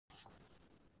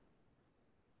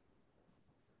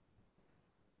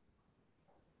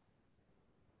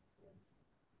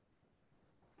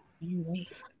All right.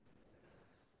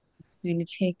 It's going to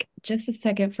take just a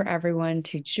second for everyone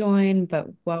to join, but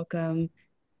welcome.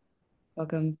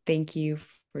 Welcome. Thank you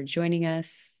for joining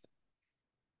us.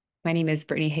 My name is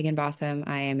Brittany Higginbotham.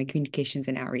 I am a communications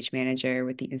and outreach manager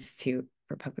with the Institute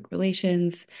for Public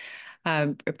Relations.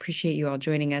 Appreciate you all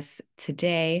joining us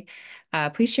today.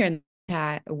 Please share in the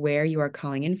chat where you are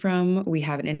calling in from. We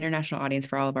have an international audience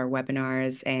for all of our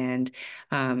webinars, and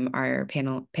our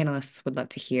panelists would love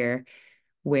to hear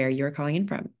where you're calling in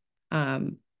from.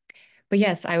 But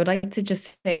yes, I would like to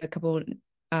just say a couple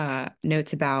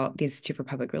notes about the Institute for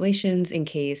Public Relations in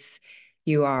case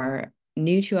you are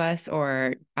new to us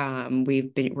or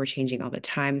we're changing all the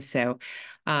time. So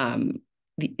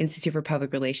the Institute for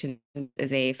Public Relations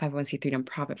is a 501(c)(3)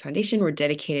 nonprofit foundation. We're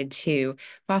dedicated to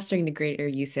fostering the greater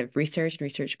use of research and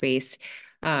research-based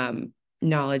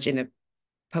knowledge in the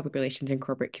public relations and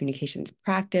corporate communications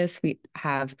practice. We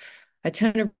have a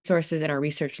ton of resources in our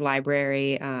research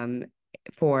library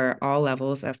for all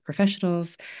levels of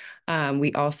professionals.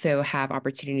 We also have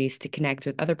opportunities to connect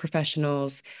with other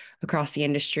professionals across the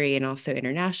industry and also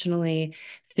internationally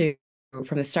through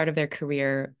from the start of their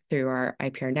career through our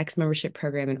IPR Next membership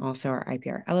program and also our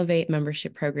IPR Elevate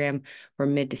membership program for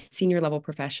mid to senior level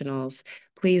professionals.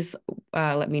 Please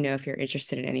let me know if you're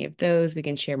interested in any of those. We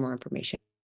can share more information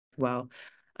as well.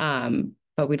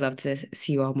 But we'd love to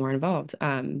see you all more involved.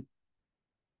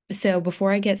 So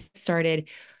before I get started,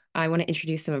 I want to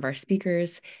introduce some of our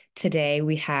speakers. Today,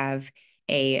 we have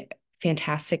a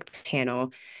fantastic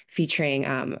panel featuring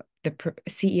the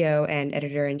CEO and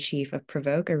editor-in-chief of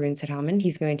Provoke, Arun Sedhalman.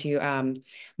 He's going to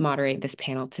moderate this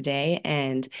panel today.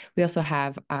 And we also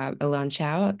have Ilan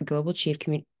Chow, Global Chief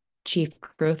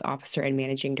Growth Officer and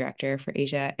Managing Director for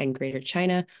Asia and Greater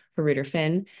China for Reuter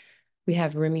Finn. We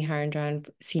have Rumi Harandran,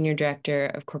 Senior Director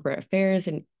of Corporate Affairs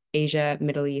in Asia,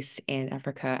 Middle East, and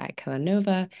Africa at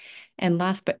Kellanova. And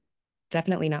last but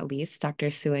definitely not least, Dr.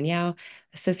 Sulin Yao,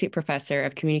 Associate Professor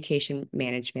of Communication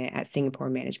Management at Singapore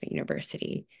Management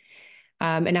University.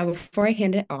 And now before I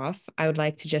hand it off, I would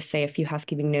like to just say a few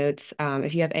housekeeping notes.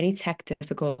 If you have any tech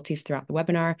difficulties throughout the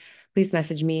webinar, please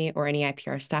message me or any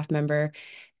IPR staff member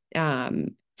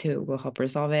will help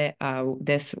resolve it.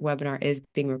 This webinar is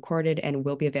being recorded and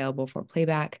will be available for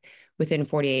playback within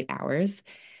 48 hours.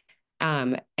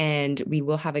 And we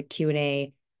will have a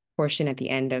Q&A portion at the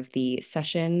end of the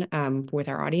session with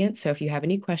our audience. So if you have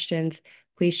any questions,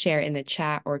 please share in the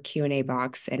chat or Q&A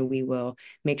box, and we will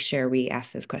make sure we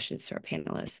ask those questions to our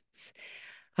panelists.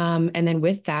 And then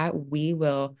with that, we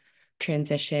will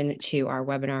transition to our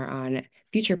webinar on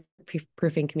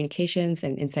future-proofing communications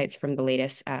and insights from the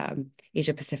latest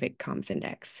Asia Pacific Comms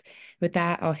Index. With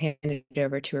that, I'll hand it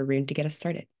over to Arun to get us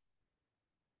started.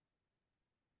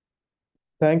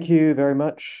 Thank you very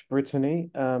much,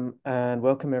 Brittany, and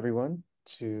welcome everyone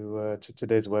to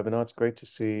today's webinar. It's great to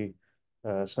see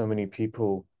so many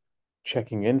people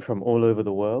checking in from all over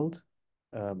the world.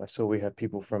 I saw we have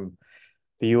people from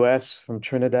the US, from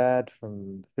Trinidad,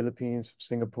 from the Philippines, from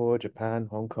Singapore, Japan,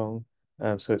 Hong Kong.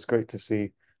 So it's great to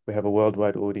see we have a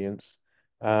worldwide audience.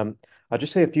 I'll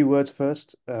just say a few words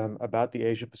first about the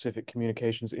Asia Pacific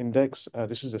Communications Index.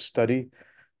 This is a study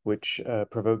which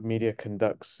Provoke Media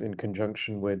conducts in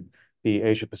conjunction with the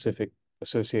Asia Pacific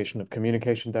Association of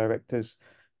Communication Directors,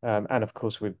 and of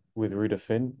course with Reuter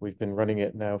Finn. We've been running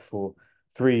it now for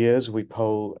 3 years. We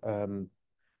poll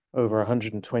over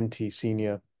 120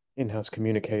 senior in-house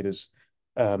communicators,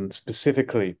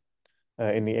 specifically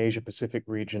in the Asia Pacific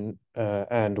region,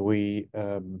 and we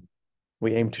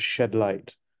aim to shed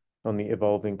light on the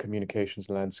evolving communications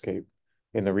landscape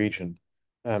in the region.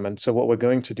 And so what we're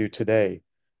going to do today,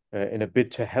 in a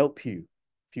bid to help you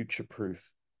future-proof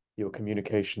your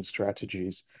communication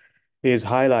strategies, is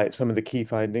highlight some of the key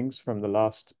findings from the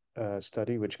last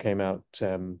study, which came out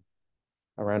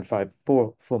around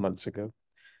 4 months ago.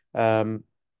 And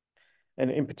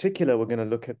in particular, we're going to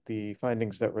look at the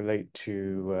findings that relate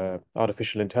to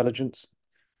artificial intelligence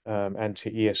and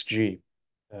to ESG,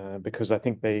 because I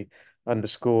think they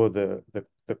underscore the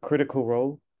critical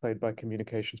role played by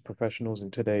communications professionals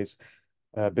in today's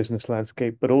business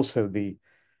landscape, but also the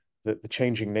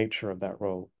changing nature of that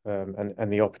role, and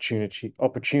the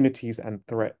opportunities and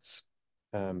threats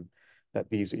that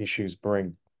these issues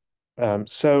bring.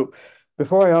 So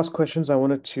before I ask questions, I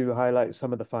wanted to highlight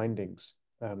some of the findings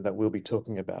that we'll be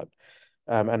talking about.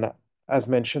 And as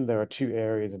mentioned, there are 2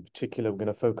 areas in particular we're going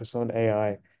to focus on: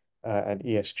 AI and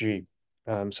ESG.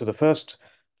 So the first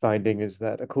finding is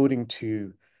that according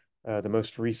to the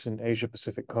most recent Asia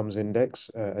Pacific Comms Index,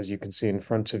 as you can see in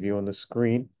front of you on the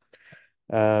screen,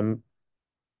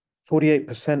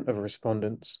 48% of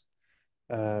respondents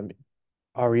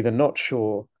are either not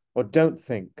sure or don't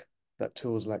think that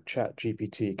tools like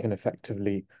ChatGPT can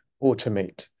effectively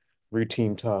automate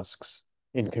routine tasks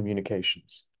in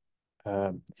communications.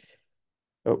 Um,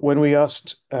 when we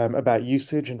asked about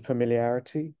usage and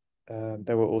familiarity,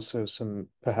 there were also some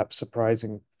perhaps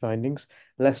surprising findings.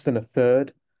 Less than a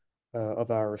third of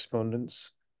our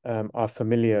respondents are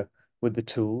familiar with the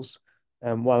tools,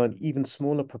 while an even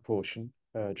smaller proportion,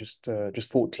 just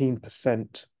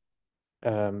 14%,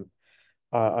 um,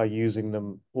 are using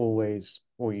them always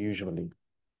or usually.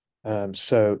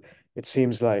 So it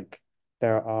seems like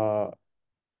there are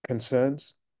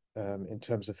concerns in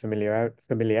terms of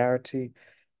familiarity,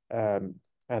 um,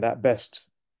 and at best,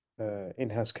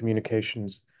 in-house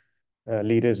communications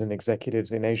leaders and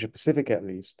executives in Asia Pacific, at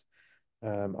least,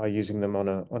 are using them on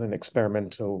an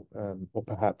experimental or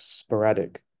perhaps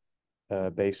sporadic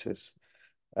basis.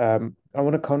 I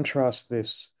want to contrast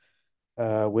this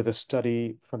with a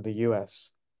study from the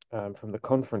US, from the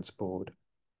Conference Board,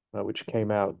 which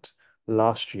came out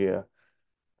last year,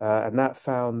 and that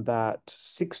found that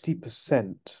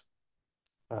 60%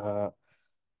 uh,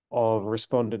 of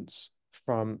respondents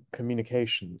from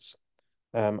communications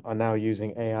are now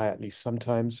using AI at least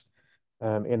sometimes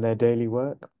in their daily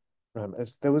work.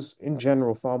 As there was, in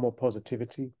general, far more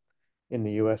positivity in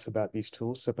the US about these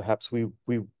tools. So perhaps we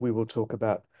will talk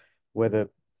about whether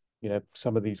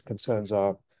some of these concerns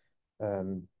um,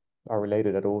 are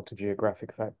related at all to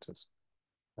geographic factors.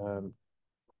 Um,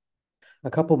 a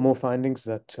couple more findings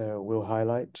that we'll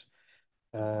highlight.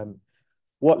 Um,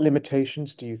 what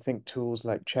limitations do you think tools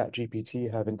like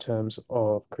ChatGPT have in terms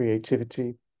of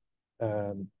creativity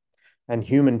um, and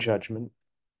human judgment?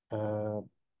 Uh,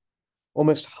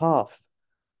 Almost half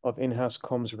of in-house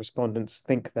comms respondents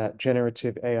think that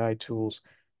generative AI tools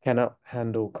cannot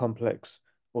handle complex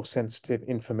or sensitive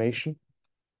information,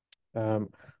 um,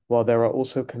 while there are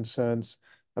also concerns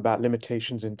about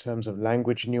limitations in terms of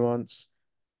language nuance,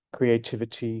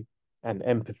 creativity, and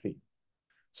empathy.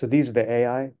 So these are the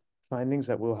AI findings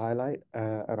that we'll highlight,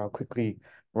 and I'll quickly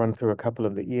run through a couple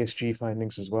of the ESG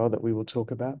findings as well that we will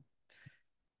talk about.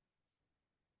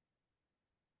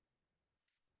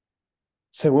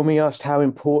 So when we asked how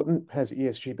important has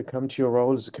ESG become to your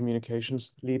role as a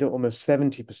communications leader, almost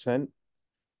 70%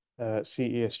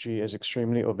 see ESG as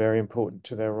extremely or very important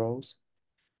to their roles.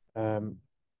 And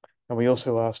we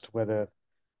also asked whether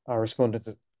our respondents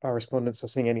our respondents are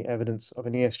seeing any evidence of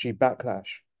an ESG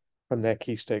backlash from their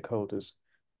key stakeholders.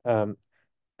 Um,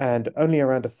 and only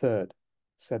around a third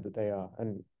said that they are.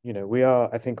 And we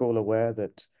are, I think, all aware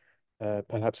that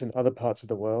perhaps in other parts of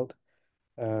the world,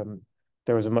 um,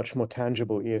 there is a much more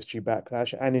tangible ESG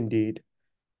backlash. And indeed,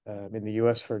 in the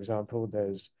US, for example,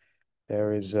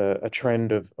 there is a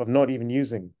trend of not even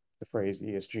using the phrase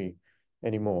ESG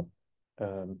anymore,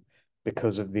 um,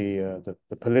 because of the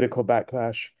political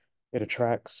backlash it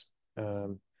attracts,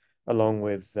 um, along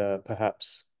with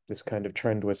perhaps this kind of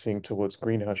trend we're seeing towards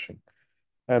greenwashing.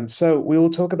 So we will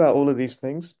talk about all of these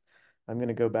things. I'm going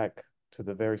to go back to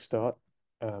the very start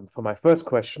for my first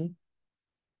question.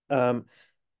 Um,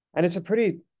 and it's a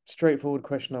pretty straightforward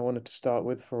question I wanted to start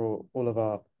with for all of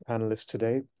our panelists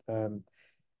today.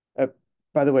 Uh,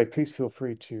 by the way, please feel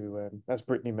free to, as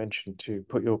Brittany mentioned, to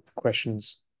put your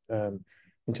questions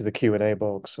into the Q&A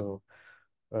box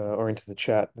or into the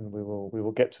chat, and we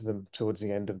will get to them towards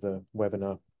the end of the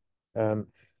webinar. Um,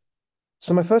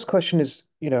 so my first question is,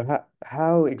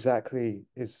 how exactly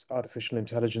is artificial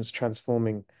intelligence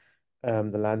transforming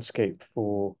the landscape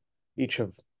for each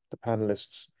of the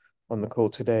panelists on the call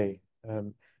today?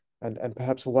 And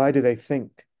perhaps why do they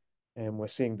think we're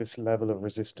seeing this level of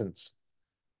resistance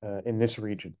in this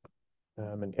region?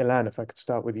 And Ilan, if I could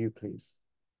start with you, please.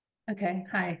 Okay.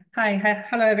 Hi.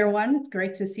 Hello, everyone. It's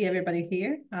great to see everybody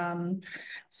here.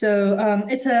 It's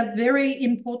a very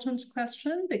important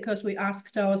question because we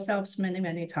asked ourselves many,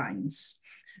 many times.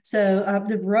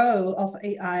 The role of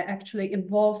AI actually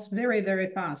evolves very, very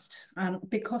fast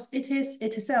because it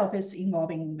itself is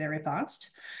evolving very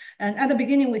fast. And at the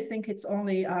beginning, we think it's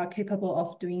only capable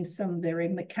of doing some very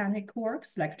mechanic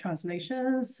works like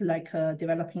translations, like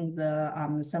developing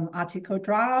some article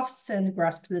drafts and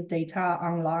grasp the data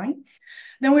online.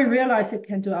 Then we realize it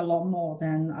can do a lot more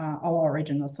than our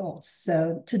original thoughts.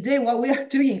 So today, what we are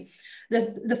doing,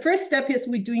 the first step is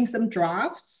we're doing some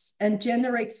drafts and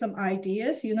generate some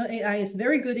ideas. AI is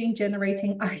very good in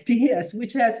generating ideas,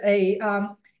 which has a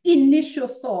initial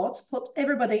thoughts, put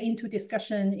everybody into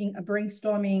discussion in a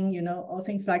brainstorming, or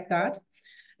things like that.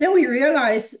 Then we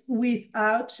realize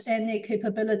without any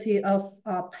capability of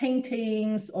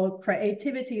paintings or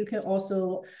creativity, you can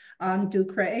also do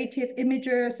creative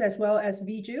images as well as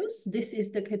visuals. This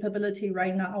is the capability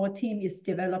right now our team is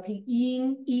developing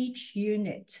in each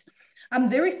unit. I'm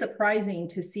very surprising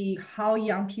to see how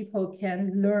young people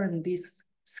can learn these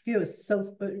skills.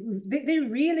 So they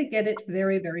really get it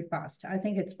very, very fast. I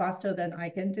think it's faster than I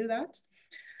can do that.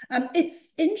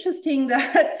 It's interesting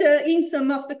that in some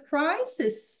of the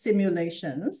crisis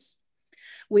simulations,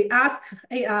 we ask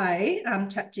AI,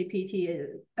 ChatGPT,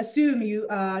 assume you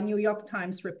are New York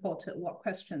Times reporter, what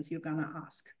questions you're gonna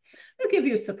ask. They'll give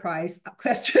you surprise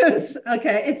questions.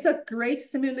 Okay, it's a great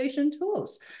simulation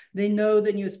tools. They know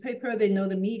the newspaper, they know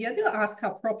the media. They'll ask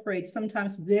appropriate,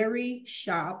 sometimes very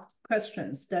sharp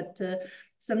questions that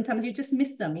sometimes you just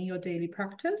miss them in your daily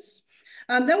practice.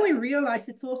 And then we realize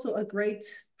it's also a great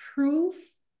proof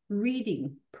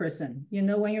reading person. You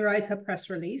know, when you write a press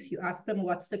release, you ask them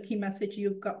what's the key message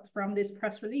you've got from this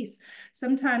press release.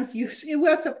 Sometimes it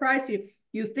will surprise you.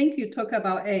 You think you talk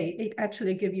about A, it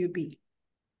actually give you B.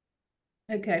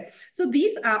 Okay, so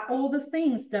these are all the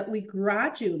things that we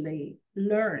gradually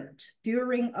learned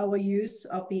during our use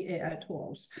of the AI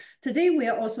tools. Today, we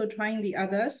are also trying the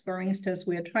others. For instance,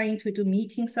 we are trying to do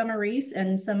meeting summaries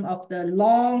and some of the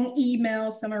long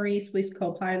email summaries with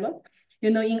Copilot. You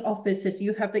know, in offices,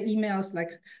 you have the emails like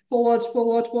forward,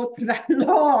 that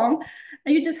long.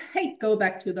 And you just hate go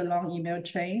back to the long email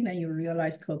chain, and you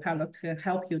realize Copilot can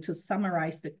help you to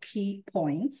summarize the key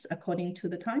points according to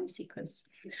the time sequence.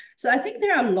 So I think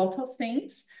there are a lot of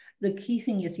things. The key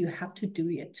thing is you have to do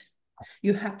it.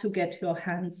 You have to get your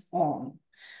hands on.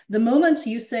 The moment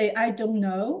you say, I don't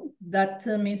know, that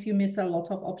means you miss a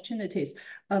lot of opportunities.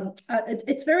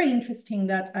 It's very interesting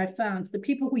that I found the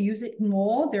people who use it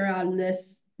more, there are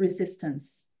less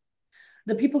resistance.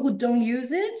 The people who don't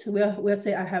use it will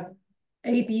say, I have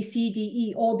A, B, C, D,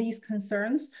 E, all these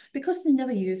concerns, because they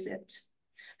never use it.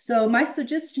 So my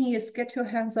suggestion is get your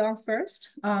hands on first,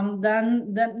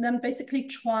 then basically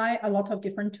try a lot of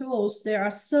different tools. There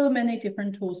are so many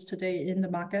different tools today in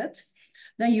the market.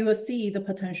 Then you will see the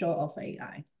potential of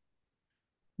AI.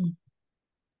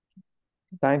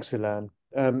 Thanks, Ilan.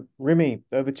 Rimi,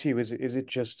 over to you. Is it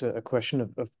just a question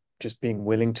of just being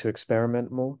willing to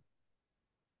experiment more?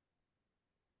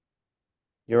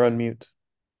 You're on mute.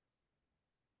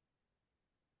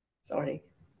 Sorry,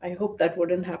 I hope that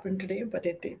wouldn't happen today, but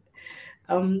it did.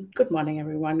 Good morning,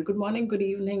 everyone. Good morning, good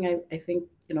evening. I think,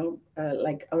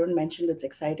 like Arun mentioned, it's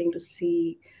exciting to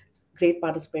see great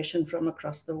participation from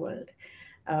across the world.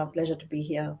 Pleasure to be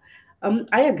here.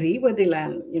 I agree with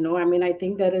Ilan. I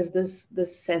think there is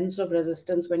this sense of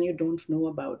resistance when you don't know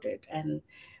about it. And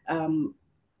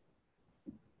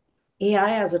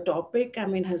AI as a topic,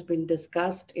 has been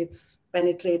discussed. It's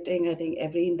penetrating, I think,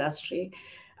 every industry.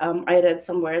 I read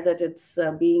somewhere that it's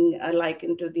being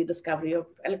likened to the discovery of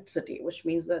electricity, which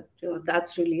means that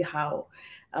that's really how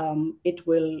it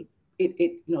will.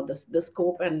 The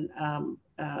scope and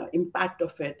impact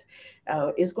of it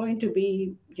is going to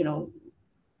be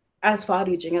as far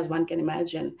reaching as one can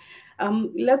imagine.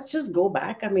 Let's just go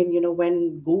back.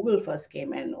 When Google first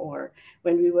came in, or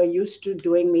when we were used to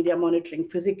doing media monitoring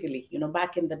physically,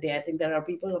 back in the day, I think there are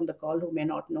people on the call who may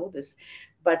not know this,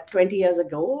 but 20 years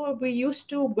ago, we used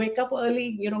to wake up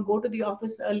early, go to the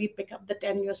office early, pick up the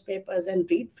 10 newspapers and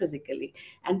read physically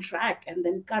and track and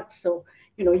then cut. So,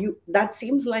 that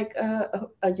seems like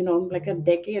like a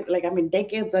decade,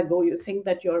 decades ago. You think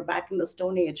that you're back in the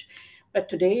Stone Age. But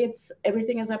today, it's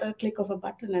everything is at a click of a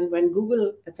button. And when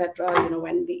Google, etc.,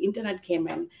 when the internet came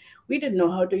in, we didn't know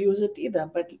how to use it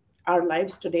either. But our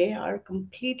lives today are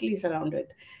completely surrounded,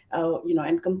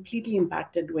 and completely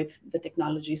impacted with the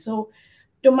technology. So,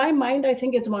 to my mind, I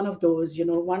think it's one of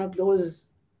those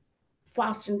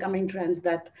fast incoming trends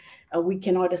that we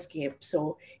cannot escape.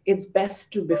 So it's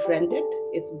best to befriend it.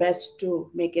 It's best to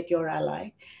make it your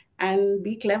ally and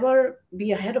be clever,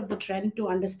 be ahead of the trend to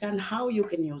understand how you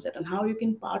can use it and how you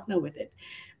can partner with it.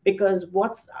 Because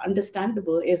what's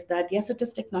understandable is that, yes, it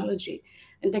is technology,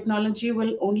 and technology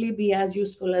will only be as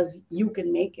useful as you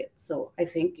can make it. So I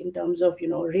think in terms of,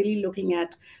 really looking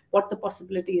at what the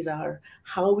possibilities are,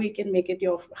 how we can make it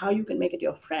how you can make it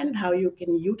your friend, how you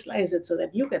can utilize it so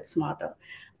that you get smarter.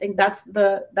 I think that's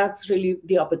really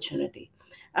the opportunity.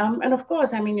 And of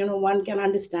course, one can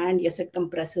understand, yes, it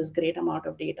compresses great amount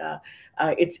of data.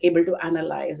 It's able to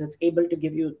analyze, it's able to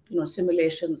give you,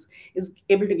 simulations, is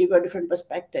able to give you a different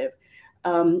perspective.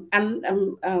 Arun,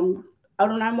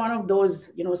 I'm one of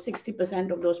those,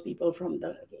 60% of those people from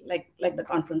the, like the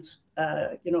conference,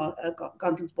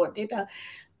 conference board data.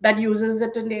 that uses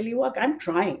it in daily work. I'm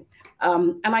trying.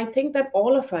 And I think that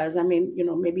all of us, I mean,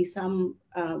 maybe some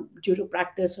due to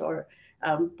practice or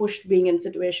pushed being in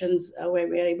situations where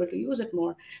we are able to use it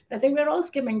more. I think we're all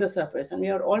skimming the surface and we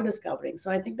are all discovering. So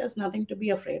I think there's nothing to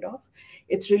be afraid of.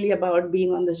 It's really about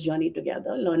being on this journey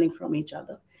together, learning from each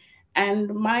other.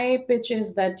 And my pitch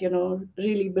is that,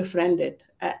 really befriend it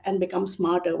and become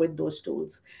smarter with those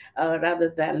tools rather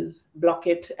than block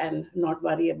it and not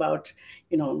worry about,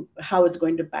 how it's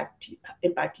going to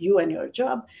impact you and your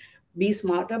job. Be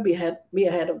smarter, be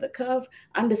ahead of the curve,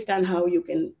 understand how you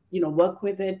can, work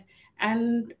with it.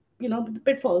 And the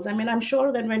pitfalls, I mean, I'm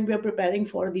sure that when we're preparing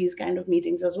for these kind of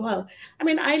meetings as well, I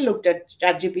mean, I looked at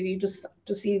ChatGPT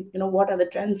to see, what are the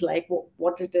trends like,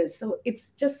 what it is. So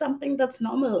it's just something that's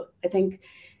normal. I think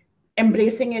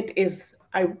embracing it is,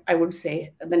 I would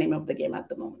say, the name of the game at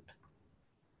the moment.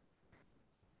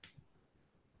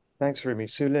 Thanks, Rumi.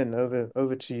 Sulin,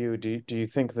 over to you. Do you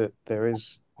think that there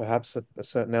is perhaps a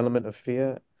certain element of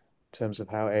fear in terms of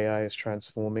how AI is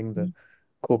transforming the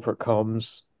corporate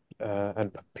comms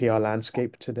and PR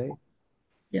landscape today?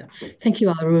 Yeah, thank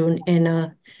you, Arun.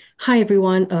 And hi,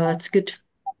 everyone. It's good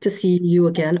to see you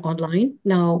again online.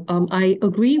 Now, I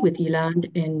agree with Ilan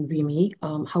and Rimi.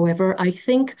 However, I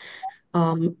think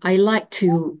I like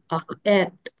to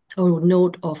add a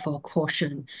note of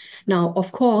caution. Now,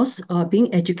 of course,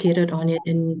 being educated on it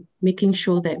and making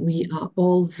sure that we are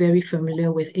all very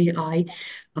familiar with AI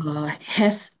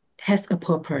has a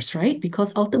purpose, right?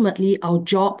 Because ultimately, our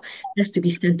job has to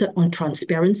be centered on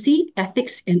transparency,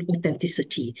 ethics, and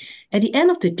authenticity. At the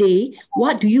end of the day,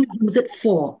 what do you use it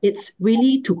for? It's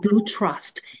really to build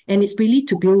trust and it's really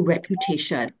to build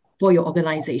reputation for your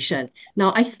organization.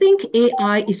 Now, I think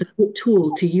AI is a good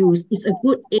tool to use. It's a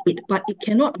good aid, but it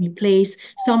cannot replace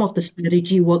some of the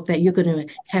strategy work that you're going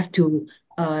to have to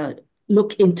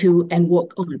look into and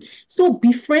work on. So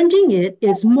befriending it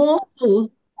is more so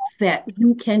that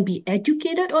you can be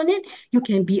educated on it, you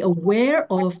can be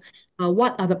aware of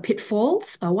what are the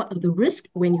pitfalls, what are the risks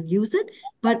when you use it,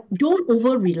 but don't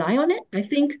over rely on it. I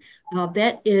think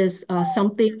that is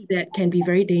something that can be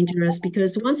very dangerous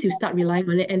because once you start relying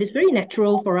on it, and it's very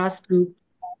natural for us to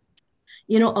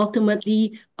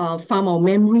ultimately farm our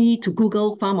memory to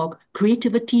Google, farm our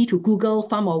creativity to Google,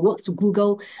 farm our work to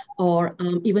Google, or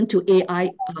even to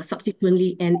AI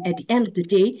subsequently. And at the end of the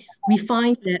day, we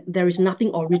find that there is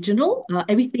nothing original.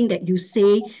 Everything that you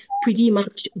say pretty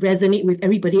much resonate with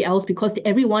everybody else because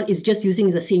everyone is just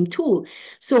using the same tool.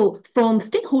 So from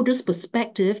stakeholders'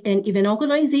 perspective, and if an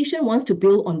organization wants to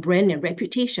build on brand and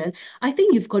reputation, I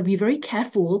think you've got to be very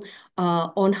careful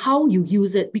on how you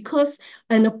use it because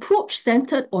an approach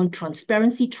centered on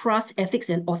transparency, trust, ethics,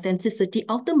 and authenticity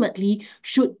ultimately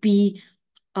should be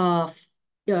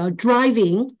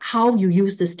driving how you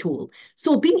use this tool.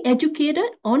 So being educated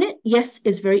on it, yes,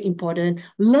 is very important.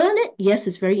 Learn it, yes,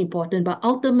 is very important. But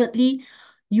ultimately,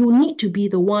 you need to be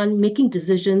the one making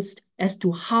decisions as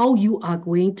to how you are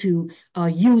going to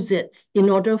use it in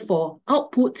order for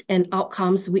outputs and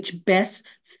outcomes which best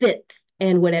fit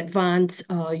and would advance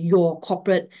your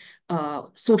corporate,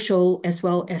 social, as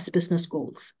well as business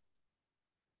goals.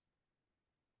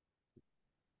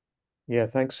 Yeah,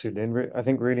 thanks, Sulin. I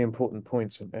think really important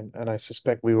points, and I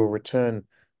suspect we will return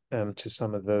to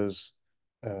some of those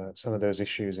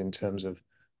issues in terms of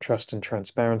trust and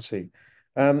transparency.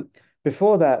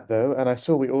 Before that, though, and I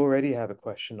saw we already have a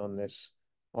question on this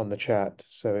on the chat,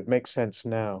 so it makes sense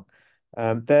now.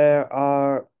 There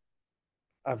are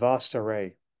a vast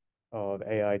array of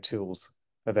AI tools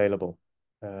available.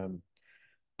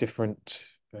 Different,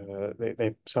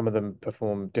 some of them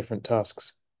perform different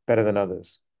tasks better than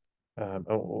others.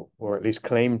 Or at least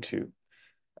claim to.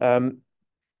 And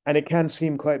it can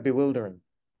seem quite bewildering.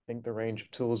 I think the range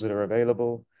of tools that are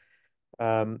available.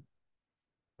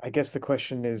 I guess the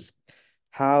question is,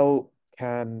 how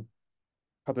can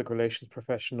public relations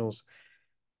professionals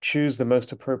choose the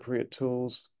most appropriate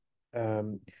tools?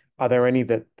 Are there any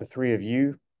that the three of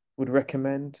you would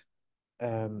recommend?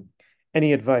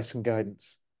 Any advice and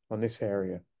guidance on this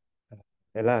area?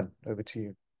 Elan, over to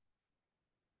you.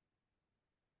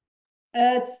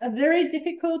 It's a very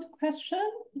difficult question.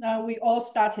 We all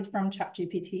started from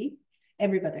ChatGPT,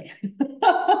 everybody.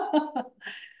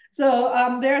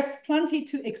 So there's plenty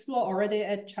to explore already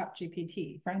at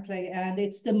ChatGPT, frankly, and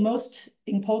it's the most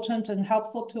important and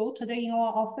helpful tool today in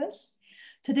our office.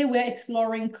 Today, we're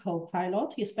exploring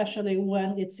Copilot, especially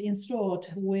when it's installed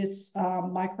with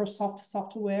Microsoft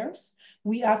softwares.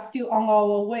 We are still on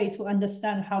our way to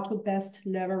understand how to best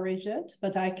leverage it,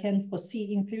 but I can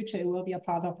foresee in future it will be a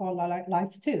part of our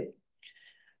life too.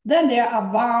 Then there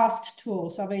are vast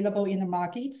tools available in the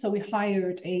market. So we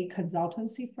hired a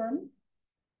consultancy firm.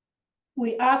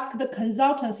 We asked the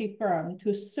consultancy firm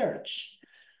to search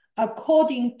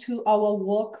according to our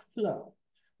workflow.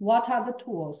 What are the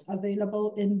tools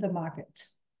available in the market?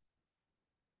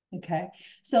 Okay,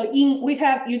 so we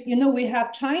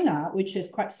have China, which is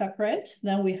quite separate.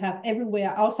 Then we have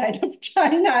everywhere outside of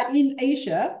China in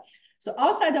Asia. So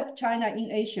outside of China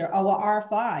in Asia, our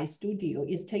RFI studio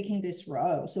is taking this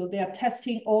role. So they are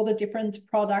testing all the different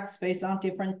products based on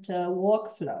different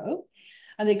workflow.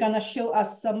 And they're going to show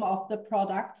us some of the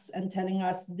products and telling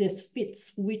us this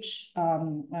fits which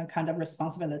kind of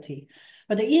responsibility.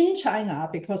 But in China,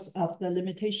 because of the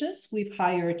limitations, we've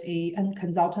hired a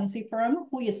consultancy firm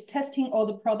who is testing all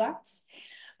the products.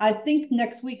 I think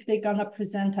next week they're going to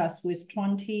present us with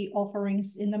 20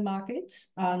 offerings in the market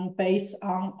based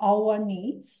on our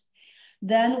needs.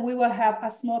 Then we will have a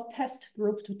small test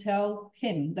group to tell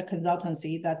him, the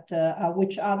consultancy, that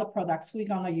which are the products we're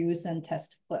going to use and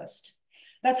test first.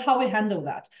 That's how we handle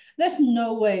that. There's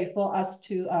no way for us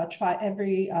to try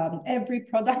every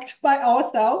product by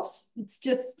ourselves. It's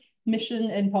just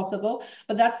mission impossible.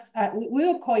 But that's we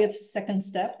will call it second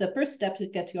step. The first step is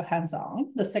get your hands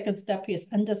on. The second step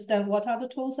is understand what are the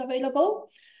tools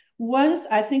available. Once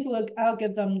I think I'll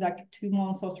give them like 2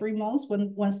 months or 3 months.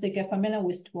 Once they get familiar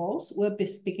with tools, we'll be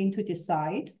begin to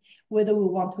decide whether we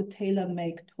want to tailor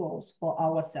make tools for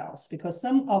ourselves, because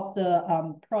some of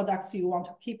the products you want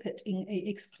to keep it in a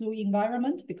exclude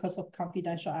environment because of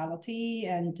confidentiality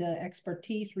and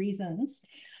expertise reasons.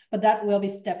 But that will be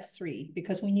step 3,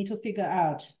 because we need to figure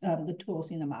out the tools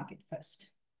in the market first.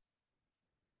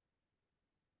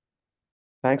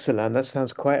 Thanks, Alan. That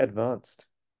sounds quite advanced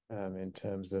in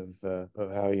terms of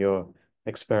how you're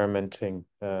experimenting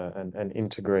and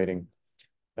integrating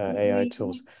AI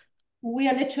tools. We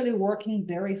are literally working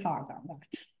very hard on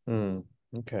that.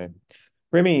 Okay.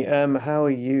 Remy, how are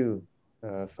you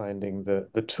finding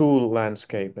the tool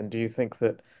landscape? And do you think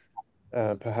that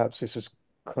perhaps this is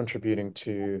contributing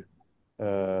to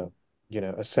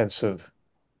a sense of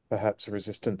perhaps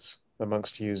resistance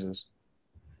amongst users?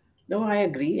 No, I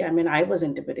agree. I mean, I was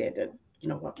intimidated.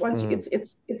 Once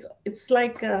it's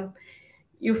like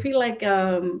you feel like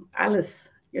Alice.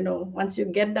 Once you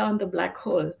get down the black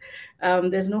hole,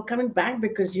 there's no coming back,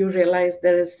 because you realize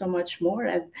there is so much more,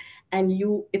 and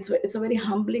it's a very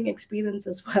humbling experience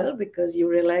as well, because you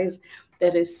realize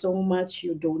there is so much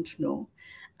you don't know.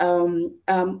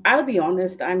 I'll be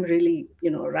honest, I'm really,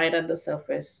 right at the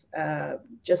surface,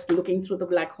 just looking through the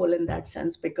black hole in that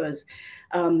sense, because,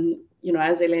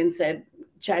 as Elaine said,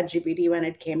 ChatGPT, when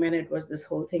it came in, it was this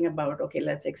whole thing about, okay,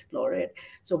 let's explore it.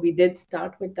 So we did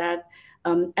start with that.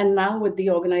 And now with the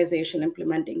organization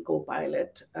implementing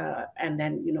Copilot, and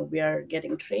then, we are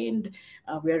getting trained,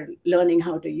 we are learning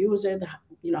how to use it,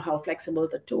 how flexible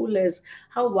the tool is,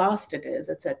 how vast it is,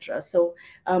 etc. So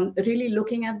really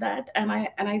looking at that. And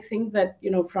I think that,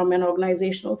 from an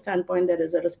organizational standpoint, there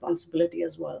is a responsibility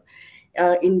as well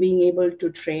in being able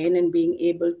to train and being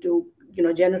able to,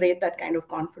 generate that kind of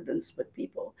confidence with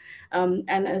people.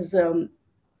 And as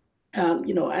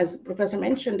Professor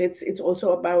mentioned, it's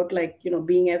also about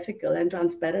being ethical and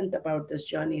transparent about this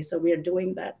journey. So we are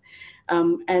doing that,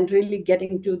 and really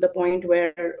getting to the point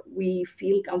where we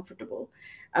feel comfortable.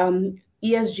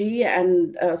 ESG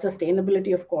and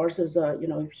sustainability, of course, is a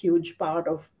huge part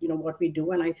of what we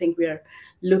do, and I think we are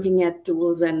looking at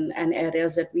tools and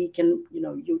areas that we can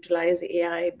utilize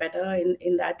AI better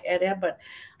in that area. But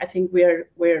I think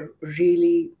we're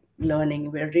really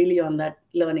learning. We're really on that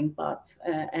learning path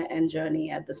and journey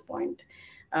at this point.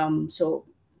 So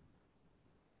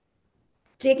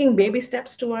taking baby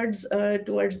steps towards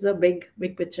the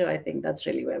big picture, I think that's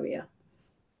really where we are.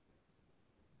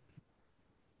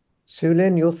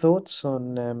 Sulin, your thoughts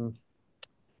on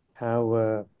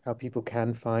how people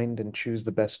can find and choose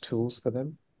the best tools for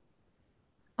them?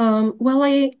 Well,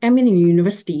 I am in a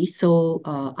university, so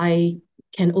I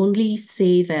can only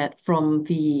say that from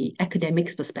the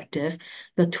academics perspective,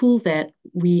 the tool that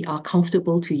we are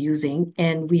comfortable to using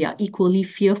and we are equally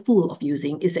fearful of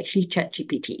using is actually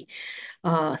ChatGPT.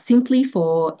 Simply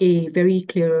for a very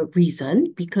clear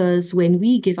reason, because when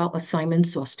we give out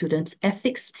assignments to our students,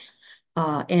 ethics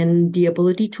and the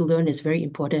ability to learn is very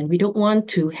important. We don't want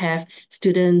to have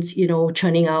students,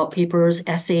 churning out papers,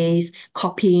 essays,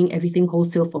 copying everything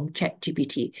wholesale from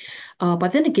ChatGPT.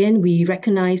 But then again, we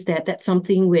recognize that that's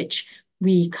something which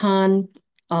we can't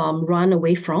run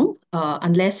away from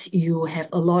unless you have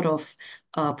a lot of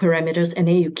parameters and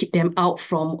then you keep them out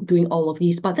from doing all of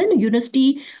these. But then at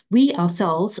university, we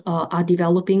ourselves are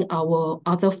developing our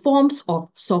other forms of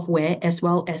software as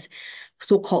well as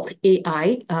so-called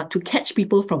AI to catch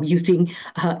people from using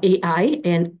AI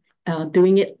and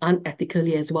doing it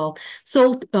unethically as well.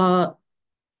 So uh,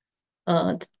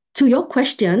 to your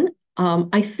question,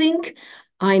 I think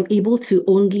I'm able to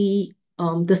only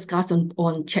discuss on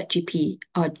ChatGPT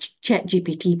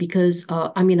because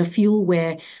I'm in a field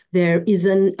where there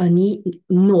isn't a need,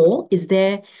 nor is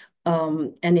there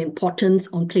an importance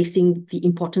on placing the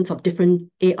importance of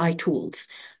different AI tools.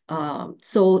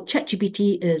 So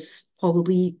ChatGPT is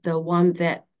probably the one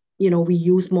that we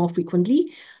use more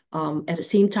frequently. At the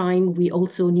same time, we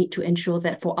also need to ensure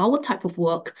that for our type of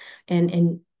work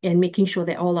and making sure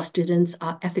that all our students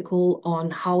are ethical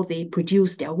on how they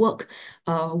produce their work,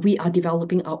 we are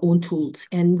developing our own tools.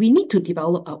 And we need to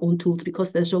develop our own tools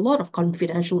because there's a lot of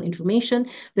confidential information.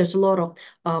 There's a lot of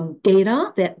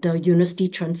data that the university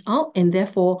churns out, and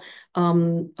therefore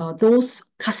those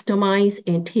customized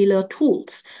and tailored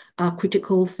tools are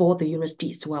critical for the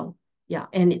university as well. Yeah,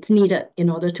 and it's needed in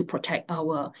order to protect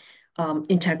our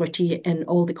integrity and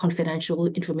all the confidential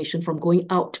information from going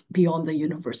out beyond the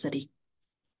university.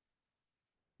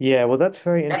 Yeah, well, that's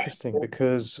very interesting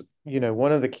because,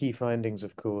 one of the key findings,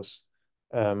 of course,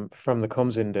 from the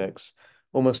comms index,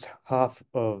 almost half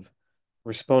of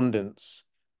respondents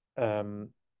um,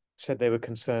 said they were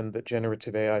concerned that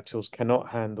generative AI tools cannot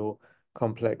handle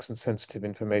complex and sensitive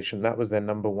information. That was their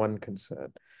number one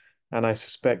concern. And I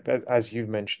suspect that, as you've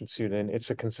mentioned, Sulin,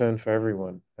 it's a concern for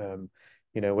everyone,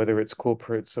 whether it's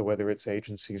corporates or whether it's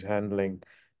agencies handling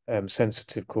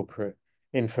sensitive corporate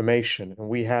information. And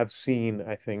we have seen,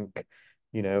 I think,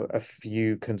 a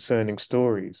few concerning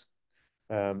stories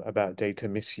about data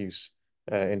misuse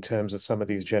in terms of some of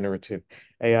these generative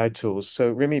AI tools.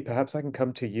 So, Rimi, perhaps I can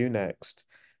come to you next.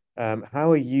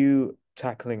 How are you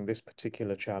tackling this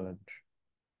particular challenge?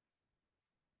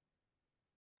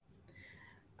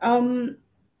 Um,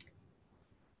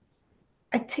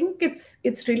 I think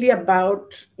it's really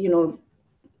about,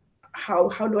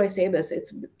 how do I say this?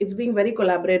 It's being very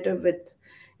collaborative with,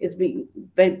 it's being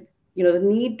very, the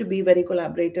need to be very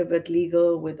collaborative with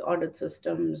legal, with audit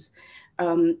systems,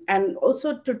 and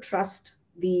also to trust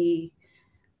the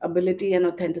ability and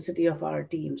authenticity of our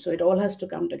team. So it all has to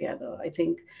come together. I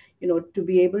think, to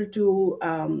be able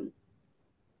to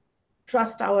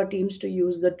trust our teams to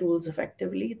use the tools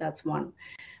effectively, that's one.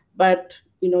 But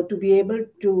to be able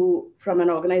to, from an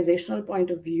organizational point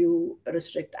of view,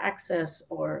 restrict access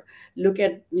or look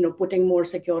at putting more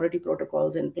security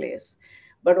protocols in place,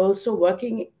 but also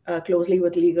working closely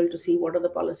with legal to see what are the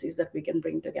policies that we can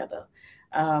bring together,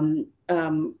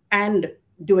 and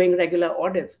doing regular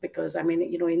audits, because I mean,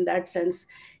 in that sense,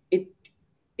 it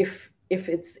if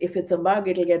it's a bug,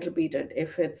 it'll get repeated.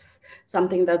 If it's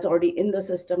something that's already in the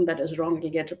system that is wrong, it'll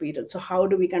get repeated. So how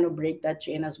do we kind of break that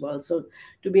chain as well? So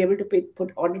to be able to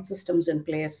put audit systems in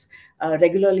place,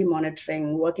 regularly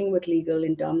monitoring, working with legal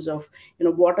in terms of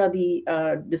what are the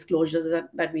disclosures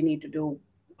that we need to do,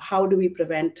 how do we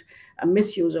prevent a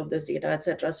misuse of this data,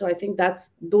 etc. So I think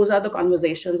those are the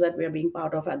conversations that we are being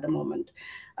part of at the moment,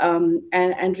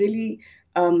 and really.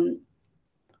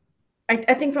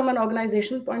 I think from an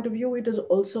organizational point of view, it is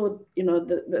also,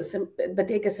 the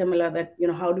take is similar, that,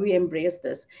 how do we embrace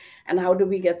this and how do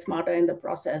we get smarter in the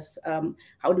process?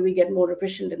 How do we get more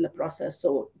efficient in the process?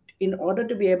 So in order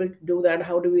to be able to do that,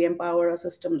 how do we empower our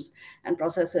systems and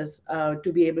processes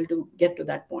to be able to get to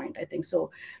that point? I think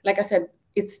so. Like I said,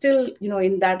 it's still,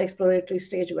 in that exploratory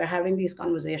stage, we're having these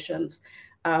conversations.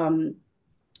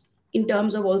 In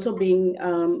terms of also being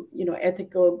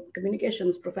ethical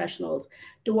communications professionals,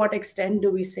 to what extent do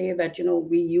we say that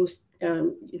we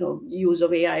use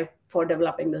of AI for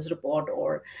developing this report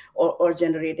or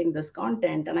generating this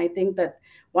content? And I think that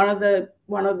one of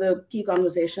the key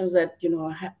conversations that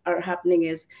are happening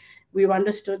is, we've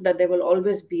understood that there will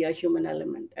always be a human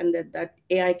element, and that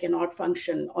AI cannot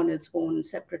function on its own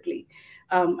separately.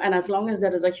 And as long as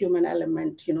there is a human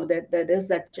element, there is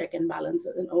that check and balance,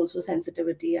 and also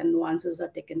sensitivity and nuances are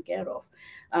taken care of.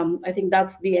 I think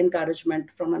that's the encouragement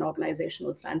from an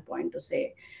organizational standpoint, to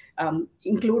say,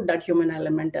 include that human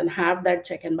element and have that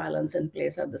check and balance in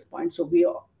place at this point. So we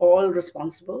are all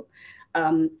responsible,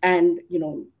 and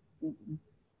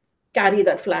carry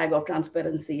that flag of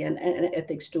transparency and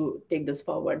ethics to take this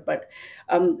forward. But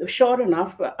sure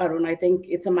enough, Arun, I think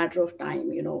it's a matter of time.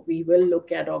 We will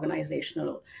look at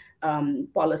organizational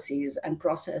policies and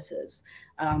processes,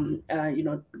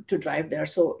 to drive there.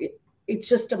 So it's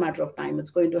just a matter of time. It's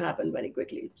going to happen very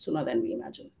quickly, sooner than we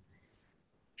imagine.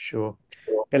 Sure.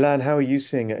 Ilan, how are you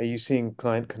seeing it? Are you seeing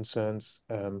client concerns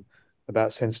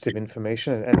about sensitive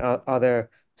information? And are there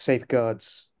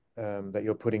safeguards that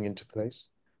you're putting into place?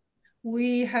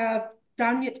 We have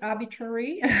done it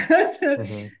arbitrary so,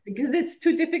 Mm-hmm. because it's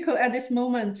too difficult at this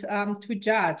moment to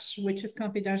judge which is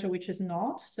confidential, which is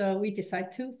not. So we decide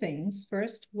two things.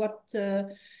 First, what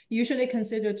usually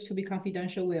considered to be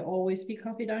confidential will always be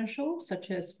confidential,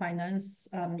 such as finance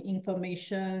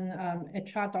information,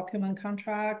 HR document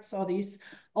contracts, all these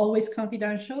always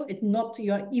confidential. It's not,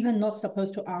 you're even not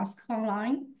supposed to ask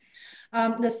online.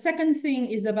 The second thing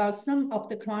is about some of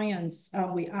the clients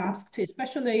we asked,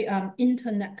 especially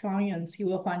internet clients. You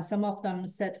will find some of them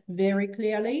said very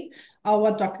clearly,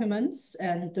 our documents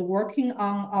and the working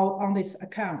on this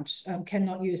account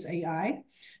cannot use AI.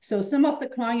 So some of the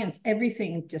clients,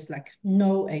 everything just like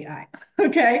no AI.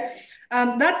 Okay,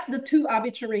 that's the two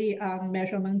arbitrary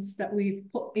measurements that we've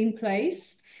put in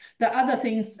place. The other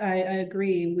things I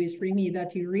agree with Remy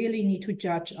that you really need to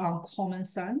judge on common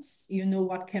sense. You know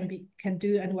what can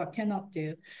do and what cannot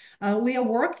do. We are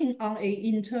working on an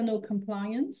internal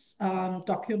compliance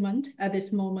document at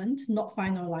this moment, not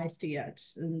finalized yet,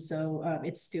 and so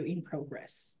it's still in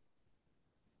progress.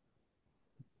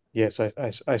 Yes,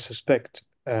 I suspect.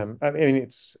 I mean,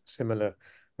 it's similar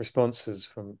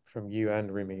responses from you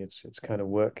and Remy. It's kind of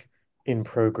work in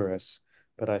progress,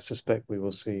 but I suspect we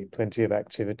will see plenty of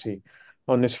activity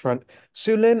on this front.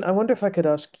 Su-Lin, I wonder if I could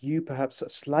ask you perhaps a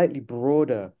slightly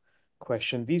broader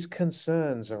question. These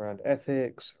concerns around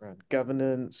ethics, around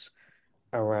governance,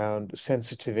 around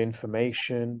sensitive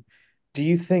information. Do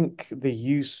you think the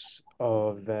use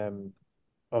of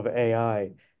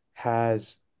AI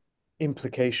has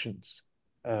implications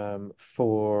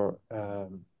for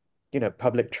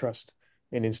public trust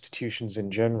in institutions in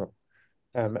general?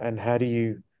 And how do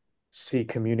you see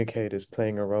communicators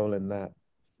playing a role in that?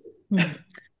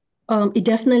 It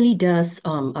definitely does,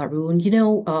 Arun.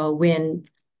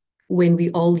 When we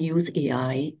all use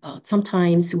AI,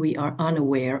 sometimes we are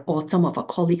unaware, or some of our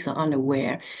colleagues are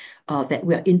unaware that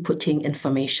we are inputting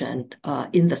information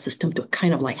in the system to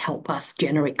kind of like help us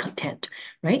generate content,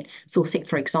 right? So say,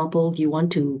 for example, you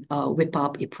want to whip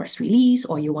up a press release,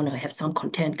 or you want to have some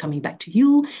content coming back to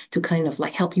you to kind of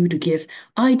like help you to give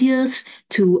ideas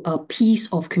to a piece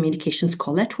of communications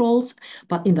collaterals.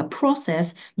 But in the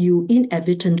process, you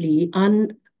inadvertently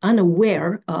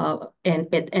unaware, and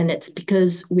it's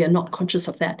because we are not conscious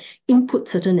of that, input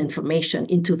certain information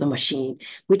into the machine,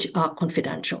 which are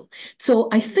confidential. So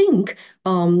I think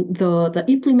the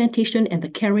implementation and the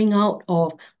carrying out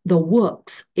of the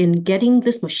works in getting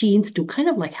these machines to kind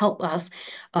of like help us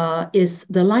is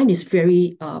the line is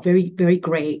very, very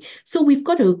gray. So we've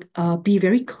got to be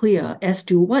very clear as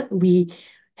to what we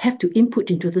have to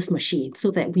input into this machine so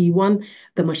that we want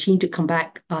the machine to come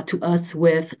back to us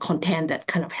with content that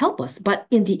kind of help us. But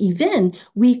in the event,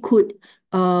 we could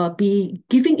be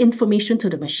giving information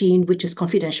to the machine which is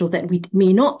confidential that we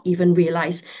may not even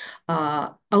realize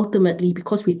ultimately,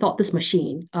 because we thought this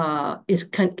machine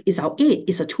is our aid,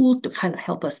 is a tool to kind of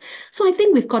help us. So I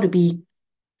think we've got to be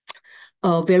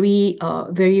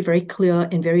very clear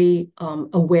and very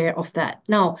aware of that.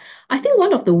 Now, I think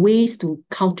one of the ways to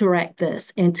counteract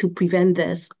this and to prevent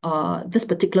this,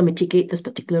 mitigate this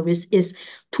particular risk is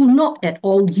to not at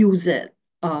all use it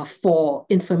for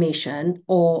information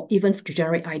or even to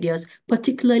generate ideas,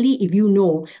 particularly if you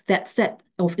know that set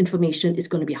of information is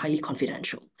going to be highly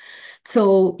confidential.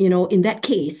 So, in that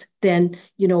case, then,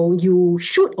 you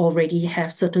should already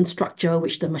have certain structure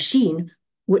which the machine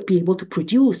would be able to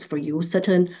produce for you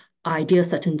certain ideas,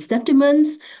 certain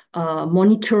sentiments,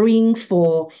 monitoring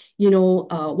for,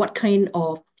 what kind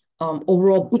of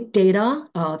overall big data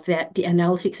that the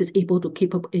analytics is able to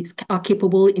are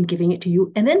capable in giving it to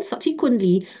you, and then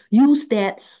subsequently use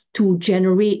that to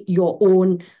generate your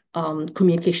own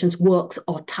communications works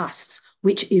or tasks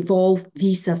which involve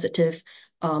these sensitive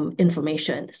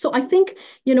information. So I think,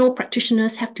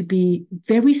 practitioners have to be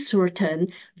very certain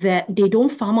that they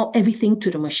don't farm out everything to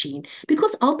the machine,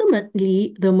 because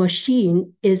ultimately the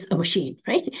machine is a machine,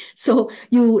 right? So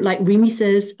you, like Remy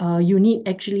says, you need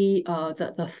actually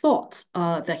the thoughts,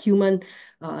 the human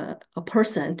a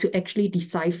person to actually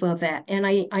decipher that. And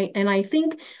I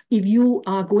think if you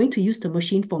are going to use the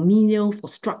machine for menial, for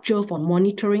structure, for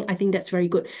monitoring, I think that's very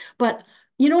good. But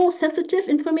sensitive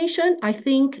information, I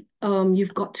think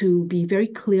you've got to be very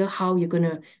clear how you're going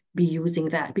to be using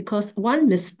that, because one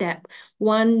misstep,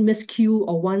 one miscue,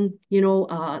 or one,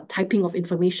 typing of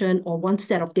information or one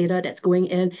set of data that's going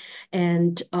in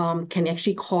and can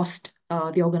actually cost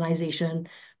the organization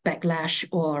backlash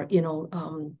or,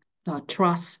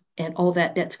 trust and all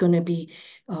that. That's going to be,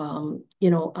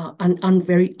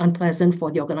 very unpleasant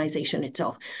for the organization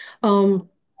itself.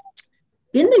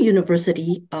 In the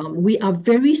university, we are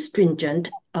very stringent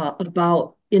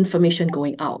about information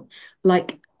going out.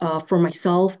 Like for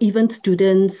myself, even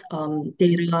students'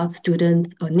 data,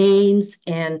 students' names,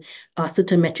 and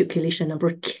certain matriculation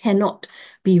number cannot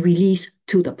be released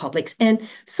to the public. And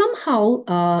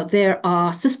somehow there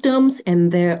are systems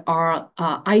and there are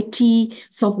IT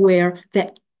software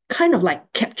that kind of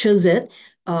like captures it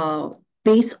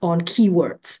based on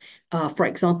keywords. For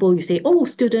example, you say, oh,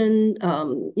 student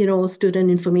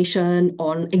information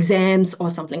on exams or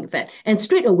something like that. And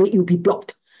straight away, you'll be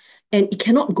blocked. And it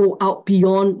cannot go out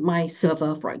beyond my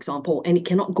server, for example, and it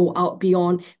cannot go out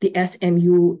beyond the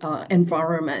SMU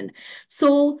environment.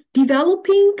 So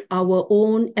developing our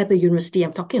own at the university,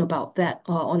 I'm talking about that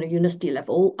on a university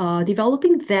level,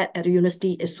 developing that at a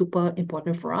university is super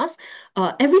important for us.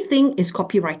 Everything is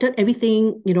copyrighted.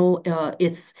 Everything, it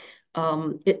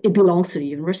belongs to the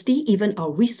university. Even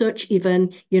our research,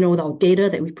 even, our data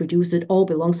that we produce, it all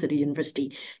belongs to the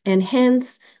university. And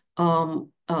hence,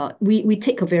 we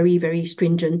take a very, very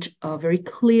stringent, very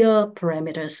clear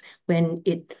parameters when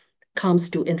it comes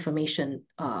to information,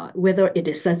 whether it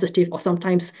is sensitive or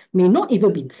sometimes may not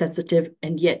even be sensitive,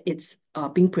 and yet it's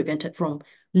being prevented from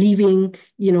leaving,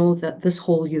 this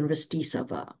whole university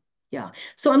server. Yeah.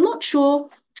 So I'm not sure,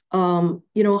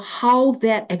 how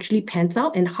that actually pans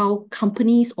out and how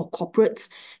companies or corporates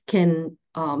can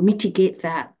mitigate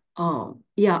that.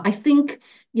 Yeah, I think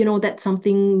that's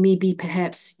something maybe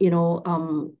perhaps,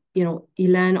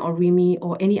 Ilan or Remy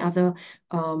or any other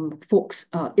folks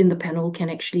in the panel can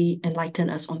actually enlighten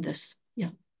us on this.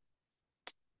 Yeah.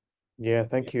 Yeah,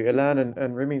 thank you. Ilan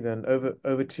and Remy, then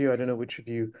over to you. I don't know which of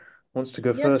you wants to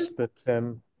go Yeah, first, but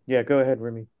yeah, go ahead,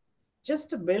 Remy. just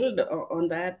to build on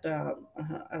that,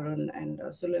 Arun and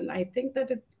Sulin, I think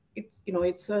that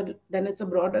it's a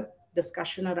broader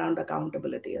discussion around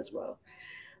accountability as well,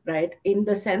 right? In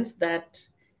the sense that,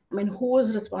 I mean, who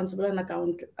is responsible and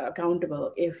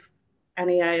accountable if an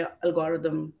AI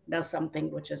algorithm does something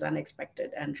which is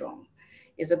unexpected and wrong?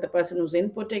 Is it the person who's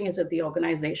inputting? Is it the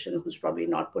organization who's probably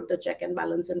not put the check and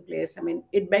balance in place? I mean,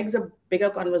 it begs a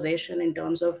bigger conversation in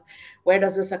terms of where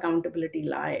does this accountability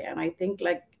lie? And I think,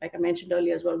 like I mentioned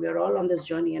earlier as well, we are all on this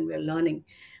journey and we're learning,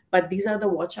 but these are the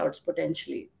watchouts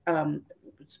potentially.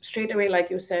 Straight away, like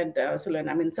you said, Sulan,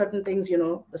 I mean, certain things,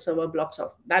 the server blocks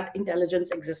off. That intelligence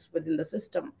exists within the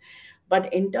system.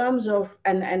 But in terms of,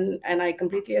 and I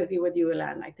completely agree with you,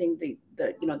 Ilan. I think the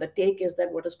take is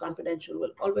that what is confidential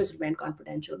will always remain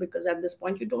confidential, because at this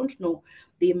point you don't know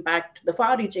the impact, the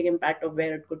far-reaching impact of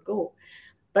where it could go.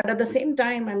 But at the same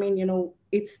time, I mean,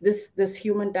 it's this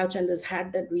human touch and this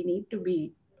hat that we need to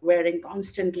be wearing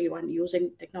constantly when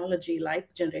using technology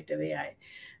like generative AI,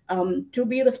 to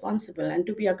be responsible and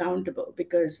to be accountable.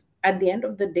 Because at the end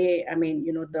of the day, I mean,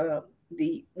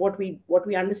 the what we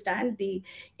understand, the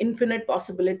infinite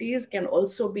possibilities can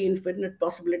also be infinite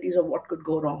possibilities of what could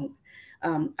go wrong.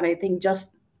 And I think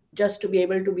just to be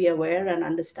able to be aware and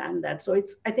understand that. So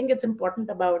I think it's important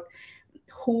about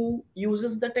who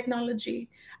uses the technology,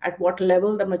 at what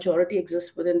level the maturity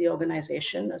exists within the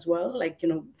organization as well, like,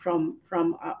 from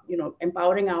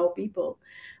empowering our people,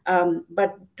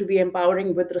 but to be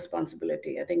empowering with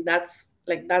responsibility. I think that's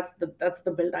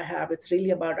the build I have. It's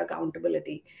really about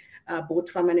accountability, both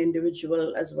from an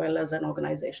individual as well as an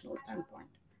organizational standpoint.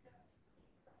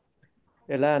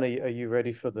 Ilan, are you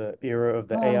ready for the era of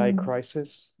the AI Um,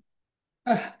 crisis?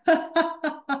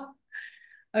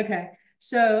 Okay,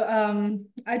 so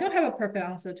I don't have a perfect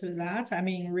answer to that. I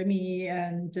mean, Remy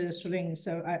and Suling,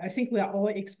 so I think we are all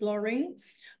exploring.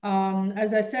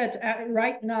 As I said,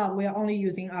 right now we are only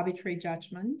using arbitrary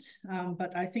judgment,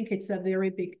 but I think it's a very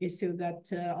big issue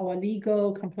that our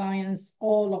legal compliance,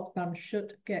 all of them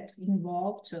should get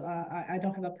involved. I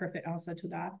don't have a perfect answer to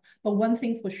that, but one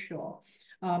thing for sure,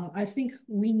 I think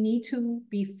we need to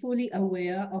be fully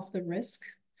aware of the risk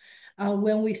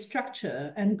when we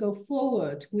structure and go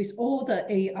forward with all the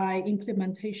AI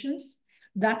implementations.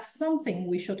 That's something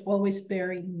we should always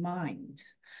bear in mind.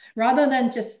 Rather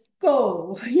than just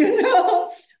go,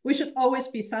 we should always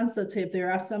be sensitive.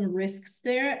 There are some risks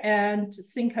there, and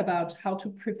think about how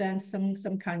to prevent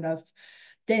some kind of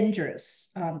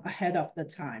dangers ahead of the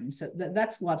time. So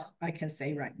that's what I can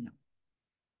say right now.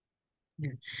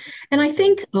 And I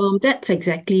think that's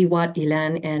exactly what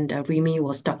Ilan and Remy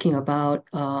was talking about,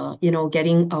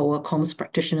 getting our comms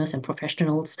practitioners and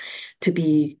professionals to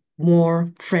be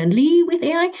more friendly with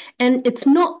AI. And it's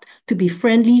not to be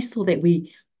friendly so that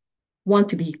we want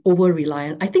to be over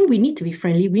reliant. I think we need to be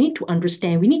friendly. We need to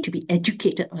understand. We need to be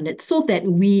educated on it so that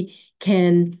we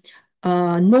can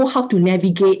know how to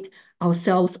navigate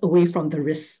ourselves away from the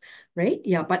risks. right?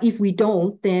 Yeah, but if we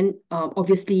don't, then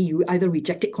obviously you either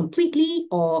reject it completely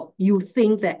or you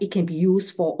think that it can be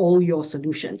used for all your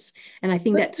solutions. And I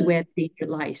think But that's where the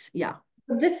danger lies. Yeah.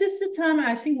 this is the time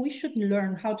I think we should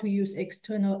learn how to use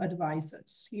external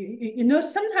advisors. You know,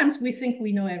 sometimes we think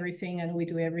we know everything and we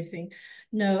do everything.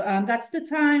 No, that's the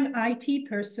time IT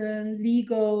person,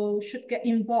 legal should get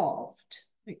involved.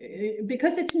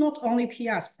 Because it's not only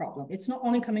PR's problem. It's not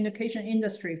only communication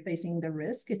industry facing the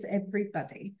risk. It's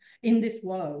everybody in this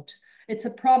world. It's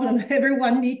a problem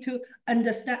everyone need to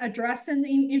understand, address, and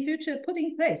in future put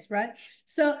in place, right?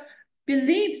 So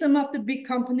believe some of the big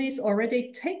companies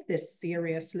already take this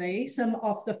seriously. Some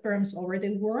of the firms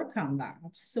already work on that.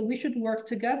 So we should work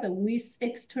together with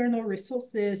external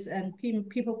resources and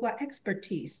people who are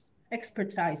expertise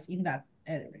in that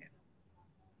area.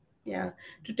 Yeah.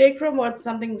 To take from what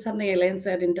something Elaine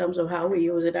said in terms of how we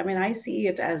use it, I mean, I see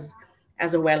it as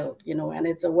a well, and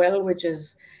it's a well which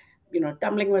is,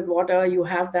 tumbling with water. You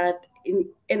have that and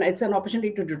it's an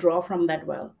opportunity to draw from that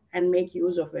well and make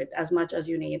use of it as much as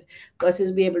you need,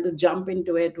 versus be able to jump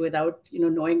into it without,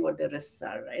 knowing what the risks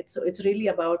are, right? So it's really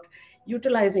about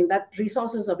utilizing that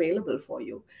resources available for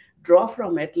you. Draw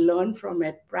from it, learn from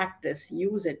it, practice,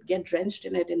 use it, get drenched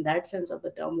in it in that sense of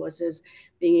the term, versus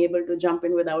being able to jump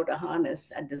in without a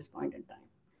harness at this point in time.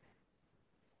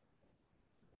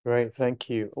 Great, thank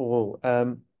you all.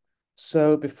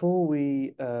 So before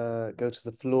we go to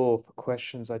the floor for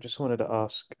questions, I just wanted to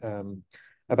ask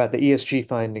about the ESG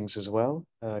findings as well,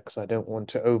 because I don't want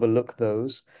to overlook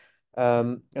those.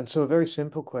 And so a very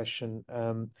simple question.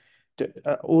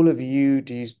 All of you,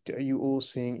 are you all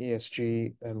seeing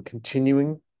ESG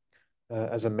continuing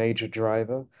as a major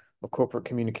driver of corporate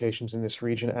communications in this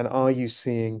region? And are you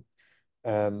seeing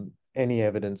any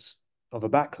evidence of a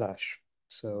backlash?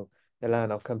 So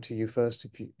Elan, I'll come to you first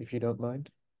if you don't mind.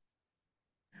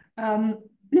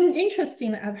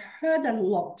 Interesting. I've heard a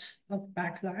lot of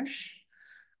backlash.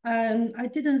 I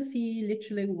didn't see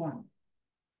literally one.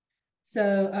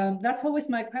 So that's always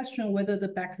my question, whether the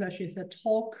backlash is a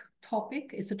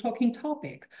topic, it's a talking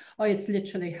topic, or it's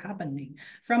literally happening.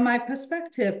 From my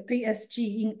perspective,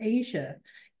 ESG in Asia,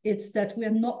 it's that we are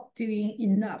not doing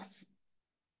enough.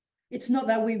 It's not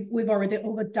that we've already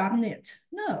overdone it.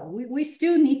 No, we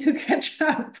still need to catch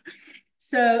up.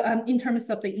 So in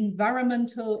terms of the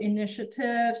environmental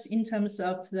initiatives, in terms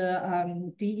of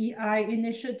the DEI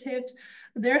initiatives,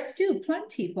 there's still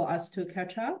plenty for us to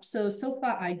catch up. So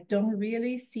far, I don't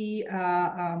really see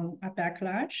a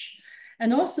backlash.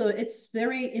 And also, it's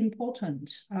very important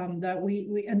that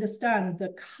we understand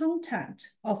the content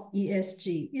of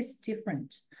ESG is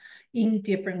different in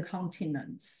different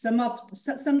continents.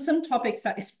 Some topics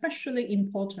are especially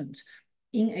important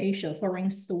in Asia, for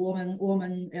instance, the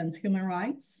woman and human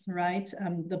rights, right?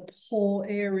 The poor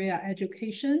area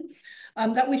education,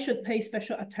 that we should pay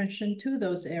special attention to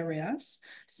those areas.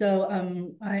 So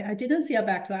I didn't see a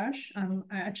backlash.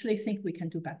 I actually think we can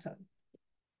do better.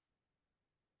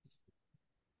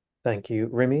 Thank you.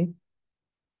 Remy?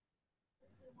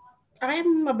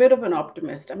 I'm a bit of an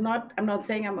optimist. I'm not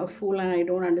saying I'm a fool and I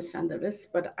don't understand the risks,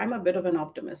 but I'm a bit of an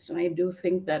optimist. And I do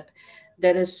think that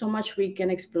there is so much we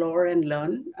can explore and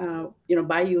learn,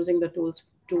 by using the tools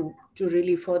to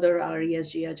really further our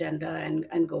ESG agenda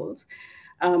and goals.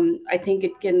 I think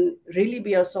it can really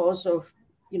be a source of,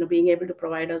 being able to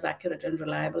provide us accurate and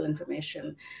reliable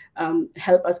information,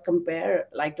 help us compare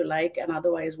like to like and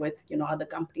otherwise with, other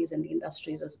companies and the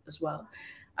industries as well.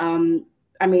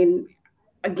 I mean,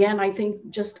 again, I think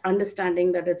just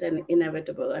understanding that it's an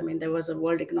inevitable. I mean, there was a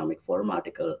World Economic Forum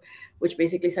article which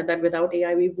basically said that without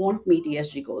AI, we won't meet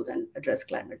ESG goals and address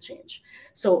climate change.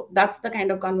 So that's the kind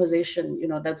of conversation,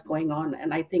 that's going on.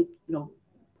 And I think,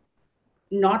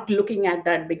 not looking at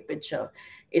that big picture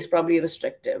is probably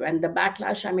restrictive. And the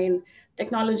backlash, I mean,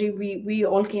 technology, we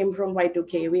all came from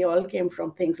Y2K. We all came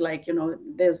from things like,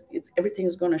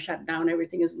 everything's going to shut down,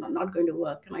 everything is not going to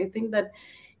work. And I think that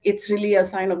it's really a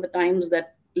sign of the times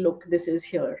that, look, this is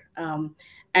here.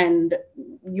 And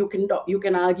you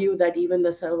can argue that even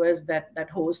the servers that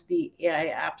host the AI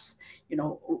apps,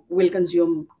 will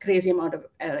consume crazy amount of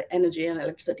energy and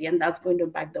electricity, and that's going to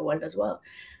impact the world as well.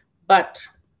 But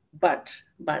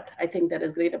I think there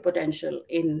is greater potential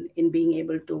in being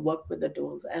able to work with the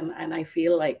tools, and I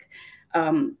feel like,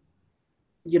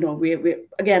 we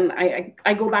again,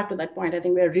 I go back to that point. I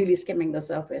think we're really skimming the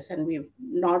surface, and we've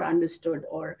not understood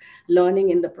or learning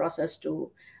in the process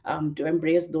to to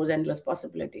embrace those endless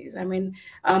possibilities. I mean,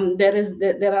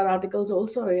 there are articles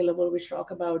also available which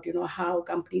talk about, how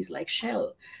companies like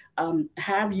Shell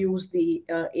have used the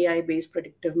AI-based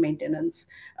predictive maintenance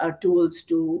tools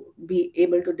to be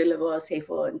able to deliver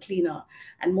safer and cleaner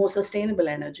and more sustainable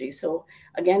energy. So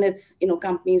again, it's,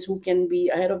 companies who can be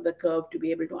ahead of the curve to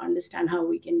be able to understand how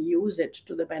we can use it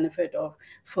to the benefit of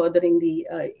furthering the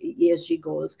ESG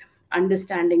goals,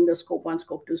 understanding the scope 1,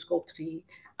 scope 2, scope 3,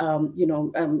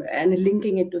 and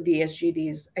linking it to the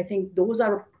SGDs. I think those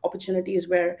are opportunities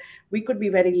where we could be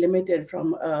very limited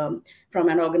from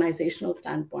an organizational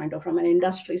standpoint or from an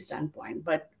industry standpoint,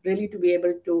 but really to be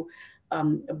able to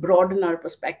broaden our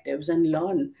perspectives and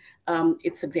learn,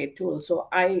 it's a great tool. So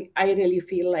I really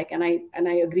feel like, and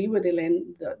I agree with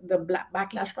Elaine, the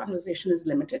backlash conversation is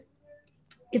limited.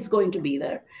 It's going to be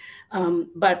there,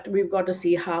 but we've got to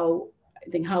see how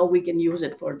we can use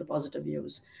it for the positive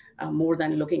use, more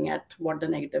than looking at what the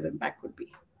negative impact would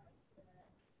be.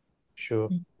 Sure.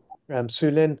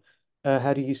 Sulin,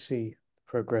 how do you see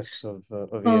progress of Uh,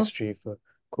 ESG for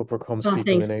corporate comms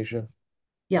people in Thanks. Asia?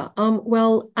 Yeah,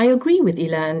 well, I agree with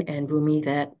Ilan and Rumi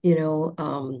that,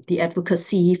 the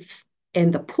advocacy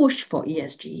and the push for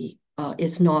ESG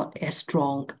is not as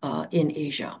strong in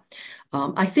Asia.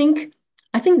 I think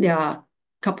there are a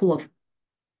couple of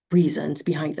reasons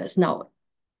behind this. Now,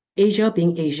 Asia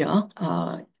being Asia,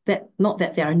 that not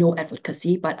that there are no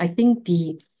advocacy, but I think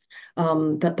the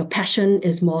passion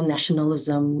is more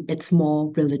nationalism, it's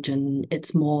more religion,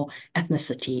 it's more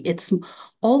ethnicity, it's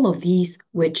all of these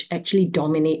which actually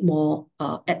dominate more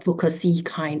advocacy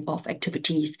kind of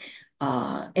activities,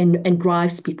 and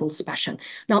drives people's passion.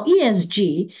 Now,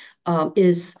 ESG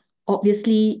is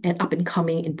obviously an up and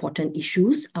coming important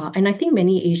issues, and I think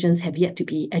many Asians have yet to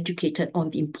be educated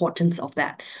on the importance of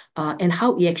that, and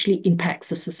how it actually impacts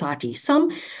the society.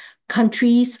 Some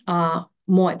countries are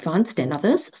more advanced than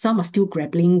others. Some are still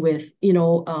grappling with,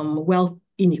 wealth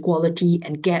inequality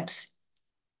and gaps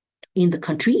in the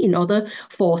country in order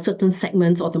for certain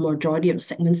segments or the majority of the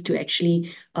segments to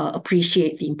actually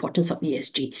appreciate the importance of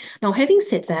ESG. Now, having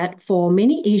said that, for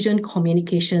many Asian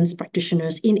communications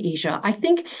practitioners in Asia, I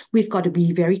think we've got to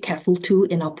be very careful too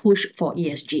in our push for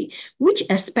ESG. Which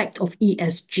aspect of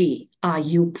ESG are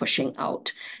you pushing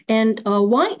out? And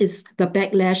why is the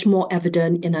backlash more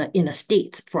evident in a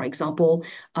state, for example,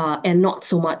 and not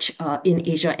so much in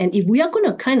Asia? And if we are going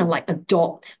to kind of like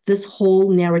adopt this whole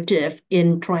narrative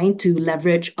in trying to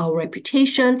leverage our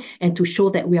reputation and to show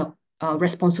that we are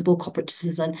responsible corporate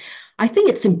citizen, I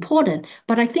think it's important,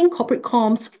 but I think corporate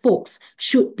comms folks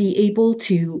should be able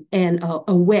to and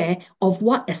aware of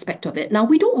what aspect of it. Now,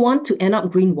 we don't want to end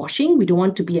up greenwashing. We don't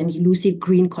want to be an elusive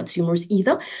green consumers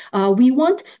either. We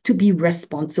want to be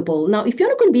responsible. Now, if you're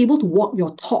not going to be able to walk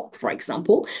your talk, for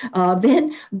example,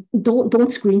 then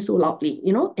don't scream so loudly,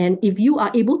 And if you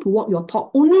are able to walk your talk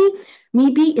only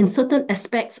maybe in certain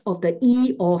aspects of the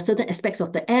E or certain aspects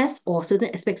of the S or certain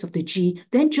aspects of the G,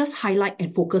 then just highlight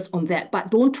and focus on that. But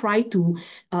don't try to,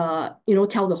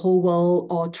 tell the whole world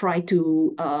or try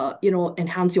to,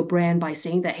 enhance your brand by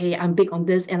saying that, hey, I'm big on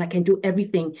this and I can do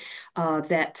everything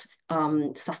that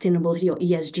sustainability or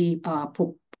ESG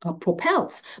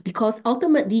propels, because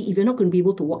ultimately, if you're not going to be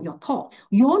able to walk your talk,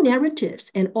 your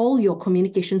narratives and all your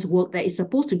communications work that is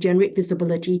supposed to generate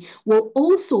visibility will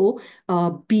also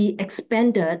be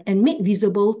expanded and made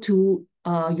visible to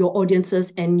your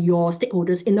audiences and your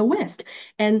stakeholders in the West.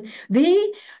 And they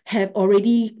have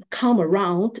already come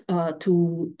around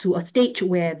to a stage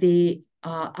where they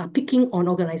are picking on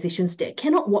organizations that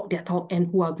cannot walk their talk and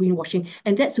who are greenwashing.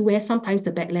 And that's where sometimes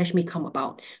the backlash may come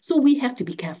about. So we have to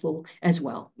be careful as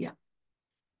well. Yeah.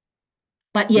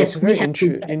 But Yeah, it's yes, a we very have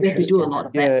to do a lot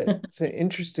of yeah, that. it's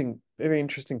an very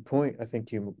interesting point I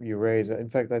think you raise. In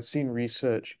fact, I've seen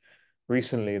research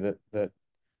recently that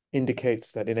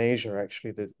indicates that in Asia,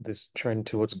 actually, this trend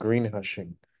towards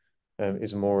greenwashing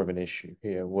is more of an issue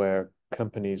here, where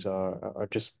companies are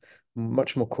just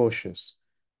much more cautious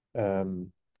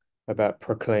about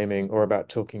proclaiming or about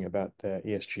talking about their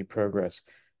ESG progress,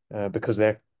 because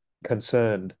they're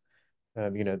concerned,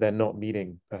 they're not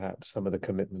meeting perhaps some of the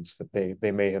commitments that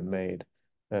they may have made.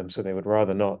 So they would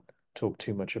rather not talk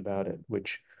too much about it,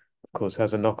 which of course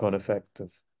has a knock-on effect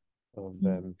of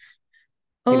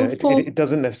For it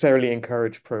doesn't necessarily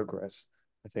encourage progress,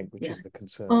 I think, which Yeah. is the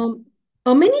concern. Um,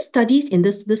 Many studies in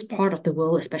this part of the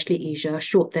world, especially Asia,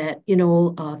 showed that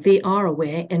they are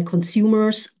aware and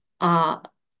consumers are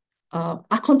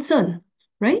concerned,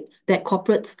 right? That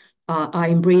corporates are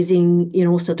embracing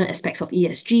certain aspects of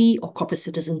ESG or corporate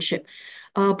citizenship.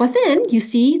 But then you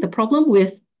see the problem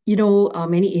with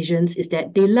many Asians is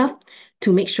that they love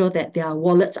to make sure that their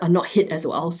wallets are not hit as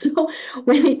well. So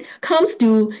when it comes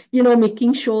to,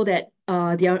 making sure that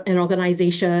an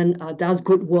organization does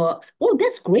good works, oh,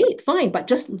 that's great, fine, but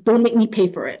just don't make me pay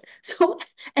for it. So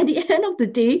at the end of the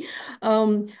day,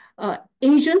 um,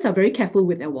 Asians are very careful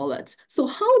with their wallets. So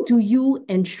how do you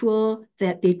ensure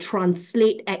that they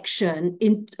translate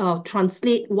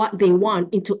what they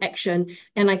want into action?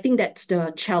 And I think that's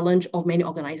the challenge of many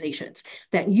organizations,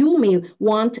 that you may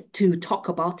want to talk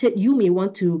about it, you may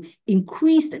want to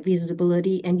increase the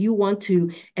visibility, and you want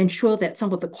to ensure that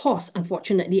some of the costs,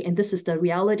 unfortunately, and this is the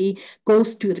reality,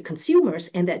 goes to the consumers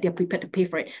and that they're prepared to pay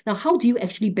for it. Now, how do you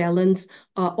actually balance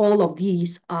all of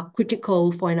these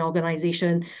critical for an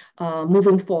organization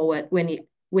moving forward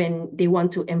when they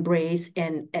want to embrace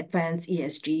and advance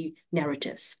ESG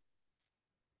narratives?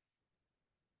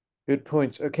 Good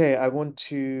points. Okay, I want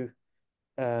to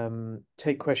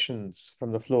take questions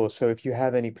from the floor. So if you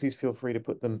have any, please feel free to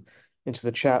put them into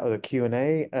the chat or the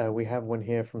Q&A. We have one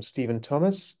here from Stephen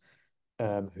Thomas,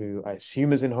 who I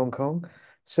assume is in Hong Kong.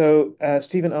 So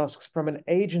Stephen asks, from an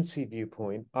agency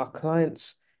viewpoint, are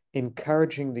clients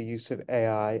encouraging the use of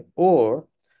AI, or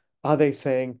are they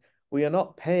saying, we are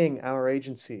not paying our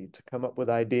agency to come up with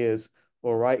ideas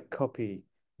or write copy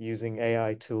using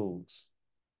AI tools?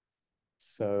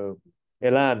 So,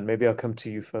 Ilan, maybe I'll come to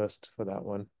you first for that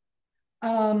one.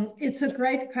 It's a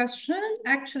great question.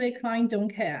 Actually, clients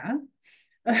don't care.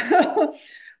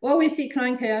 What we see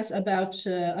clients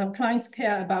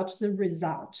care about the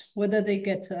result, whether they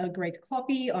get a great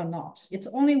copy or not. It's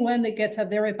only when they get a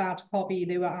very bad copy,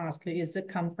 they will ask, is it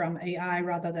come from AI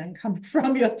rather than come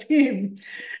from your team?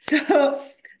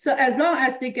 So as long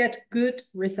as they get good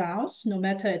results, no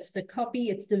matter it's the copy,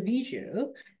 it's the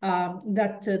visual,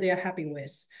 that they are happy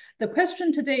with. The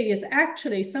question today is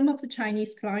actually some of the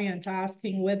Chinese clients are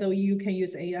asking whether you can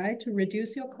use AI to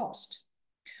reduce your cost.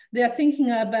 They are thinking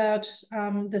about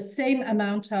the same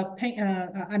amount of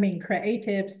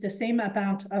creatives, the same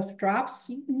amount of drafts.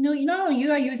 No,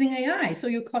 you are using AI, so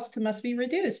your cost must be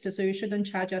reduced. So you shouldn't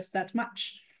charge us that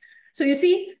much. So you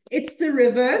see, it's the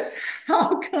reverse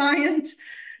how clients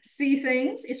see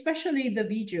things, especially the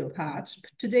visual part.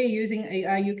 Today, using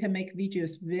AI, you can make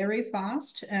videos very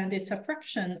fast, and it's a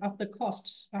fraction of the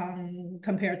cost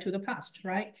compared to the past,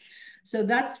 right? So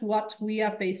that's what we are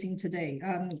facing today.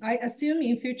 I assume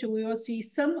in future we will see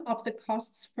some of the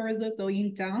costs further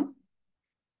going down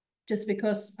just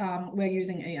because we're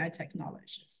using AI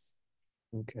technologies.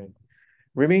 Okay.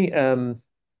 Remy,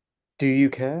 do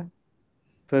you care,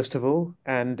 first of all,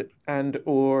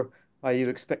 or are you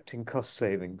expecting cost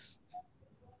savings?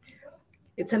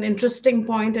 It's an interesting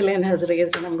point Elaine has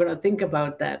raised, and I'm going to think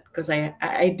about that because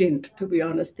I didn't, to be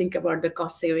honest, think about the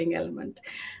cost saving element.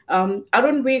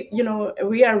 Arun,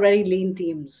 we are very lean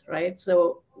teams, right?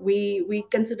 So we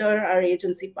consider our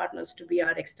agency partners to be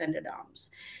our extended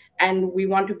arms, and we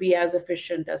want to be as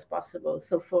efficient as possible.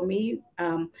 So for me,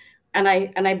 and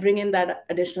I bring in that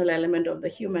additional element of the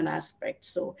human aspect.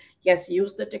 So yes,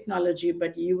 use the technology,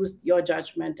 but use your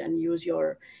judgment and use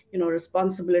your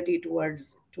responsibility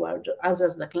towards us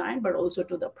as the client, but also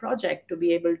to the project to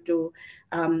be able to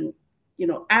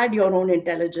add your own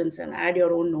intelligence and add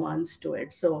your own nuance to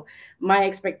it. So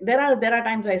there are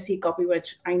times I see copy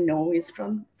which I know is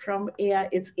from AI,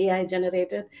 it's AI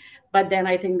generated, but then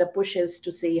I think the push is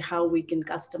to see how we can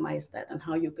customize that and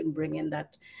how you can bring in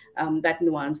that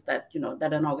nuance that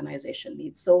that an organization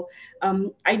needs. So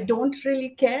I don't really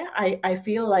care. I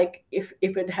feel like if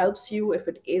it helps you, if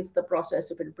it aids the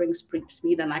process, if it brings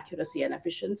speed and accuracy and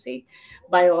efficiency,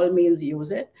 by all means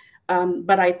use it.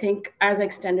 But I think as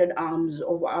extended arms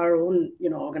of our own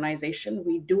organization,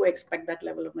 we do expect that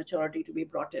level of maturity to be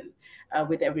brought in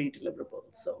with every deliverable.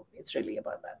 So it's really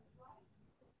about that.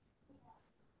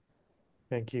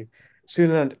 Thank you.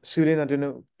 Sulin, I don't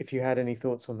know if you had any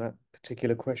thoughts on that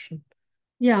particular question.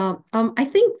 Yeah, I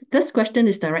think this question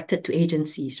is directed to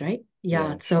agencies, right?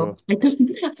 Yeah, Yeah, so sure. I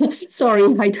don't, sorry,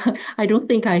 I don't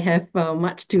think I have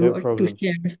much No to problem.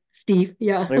 share, Steve.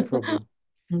 Yeah. No problem.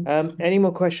 Mm. Any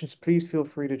more questions, please feel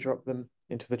free to drop them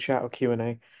into the chat or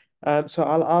Q&A. So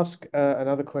I'll ask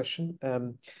another question.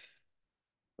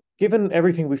 Given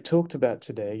everything we've talked about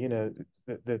today,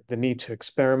 the need to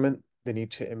experiment, the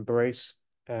need to embrace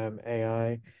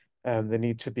AI, the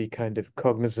need to be kind of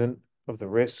cognizant of the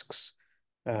risks,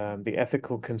 the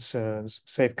ethical concerns,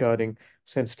 safeguarding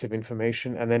sensitive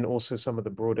information, and then also some of the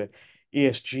broader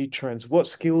ESG trends. What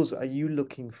skills are you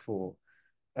looking for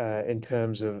in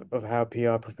terms of how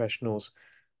PR professionals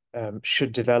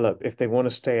should develop if they want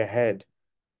to stay ahead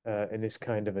in this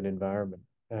kind of an environment?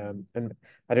 And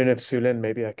I don't know if Sulin,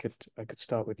 maybe I could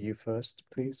start with you first,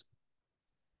 please.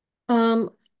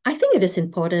 Um, I think it is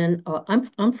important.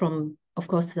 I'm from, of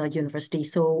course, the university,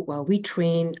 so we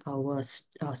train our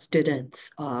students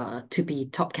to be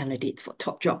top candidates for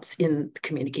top jobs in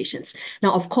communications.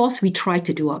 Now, of course, we try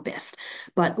to do our best,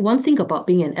 but one thing about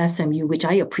being an SMU, which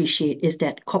I appreciate, is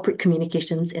that corporate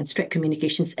communications and strat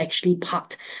communications actually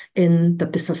part in the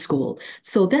business school.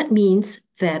 So that means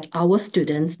that our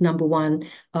students, number one,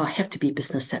 have to be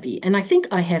business savvy. And I think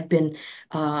I have been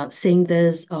saying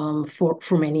this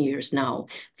for many years now,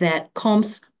 that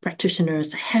comms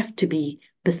practitioners have to be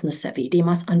business savvy. They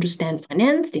must understand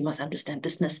finance, they must understand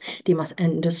business, they must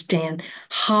understand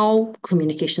how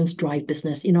communications drive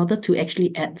business in order to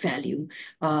actually add value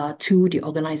to the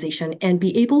organization and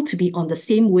be able to be on the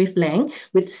same wavelength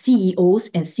with CEOs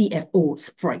and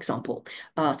CFOs, for example,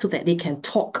 so that they can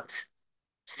talk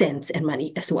sense and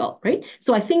money as well, right?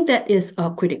 So I think that is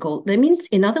critical. That means,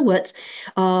 in other words,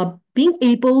 being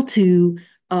able to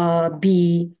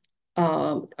be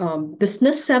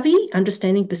business savvy,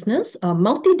 understanding business,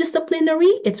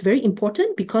 multidisciplinary. It's very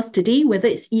important because today, whether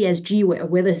it's ESG,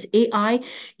 whether it's AI,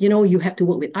 you have to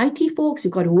work with IT folks,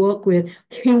 you've got to work with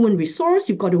human resource,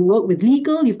 you've got to work with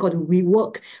legal, you've got to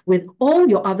rework with all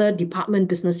your other department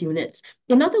business units.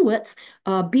 In other words,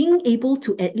 being able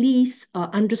to at least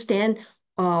understand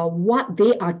what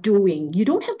they are doing. You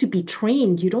don't have to be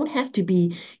trained. You don't have to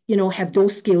be, have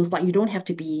those skills. Like you don't have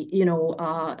to be,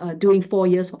 doing 4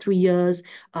 years or 3 years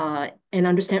and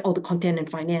understand all the content and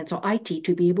finance or IT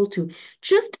to be able to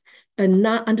just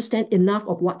understand enough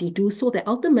of what they do so that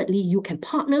ultimately you can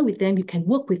partner with them, you can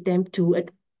work with them to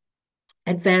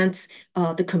advance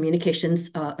the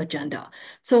communications agenda.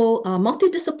 So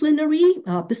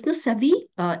multidisciplinary, business savvy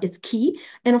is key.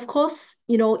 And of course,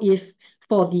 if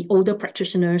for the older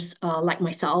practitioners like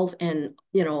myself, and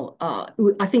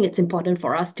I think it's important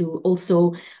for us to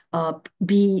also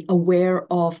be aware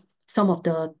of some of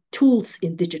the tools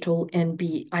in digital and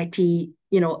be IT,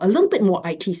 a little bit more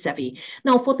IT savvy.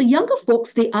 Now, for the younger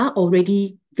folks, they are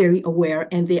already very aware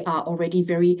and they are already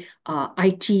very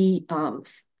IT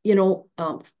you know,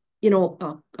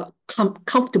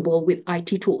 comfortable with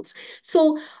IT tools.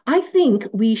 So I think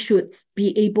we should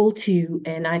be able to,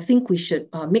 and I think we should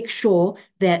make sure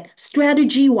that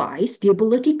strategy-wise, the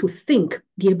ability to think,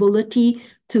 the ability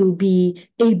to be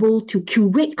able to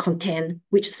curate content,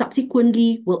 which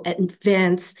subsequently will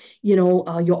advance, your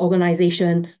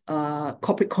organization,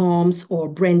 corporate comms or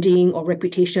branding or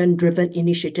reputation-driven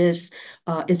initiatives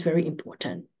is very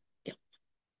important.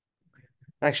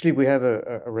 Actually, we have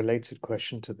a related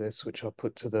question to this, which I'll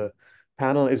put to the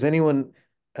panel. Is anyone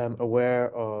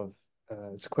aware of,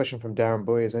 it's a question from Darren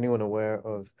Boy, is anyone aware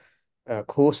of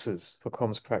courses for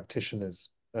comms practitioners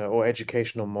or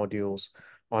educational modules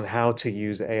on how to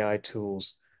use AI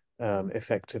tools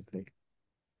effectively?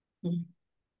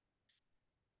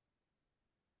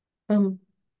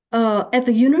 At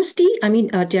the university,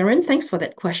 Darren, thanks for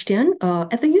that question.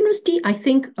 At the university, I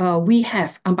think we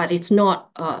have, but it's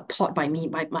not taught by me,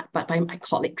 but by my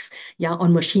colleagues,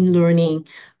 on machine learning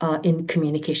in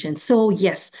communication. So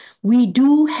yes, we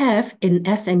do have in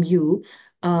SMU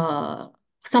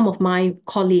some of my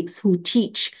colleagues who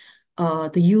teach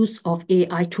the use of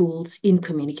AI tools in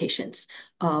communications.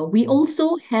 We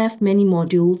also have many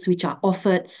modules which are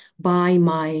offered by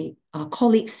my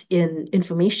colleagues in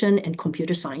information and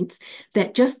computer science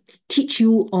that just teach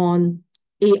you on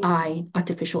AI,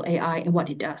 artificial AI, and what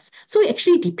it does. So it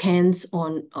actually depends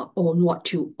on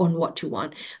what you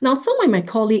want. Now, some of my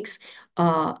colleagues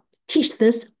teach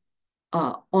this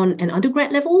on an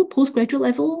undergrad level, postgraduate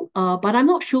level, but I'm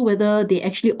not sure whether they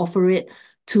actually offer it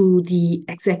to the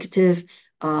executive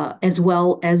as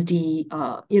well as the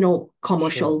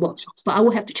commercial workshops. But I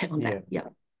will have to check on that. Yeah.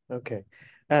 Okay.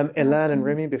 Elan and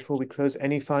Remy, before we close,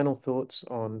 any final thoughts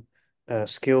on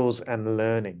skills and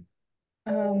learning?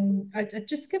 I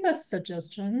just give a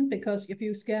suggestion, because if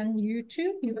you scan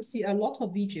YouTube, you will see a lot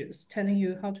of videos telling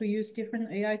you how to use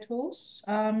different AI tools.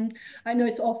 I know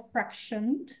it's all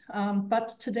fractioned, but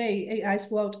today AI's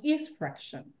world is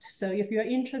fractioned. So if you're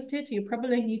interested, you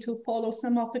probably need to follow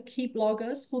some of the key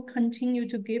bloggers who continue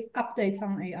to give updates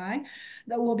on AI.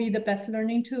 That will be the best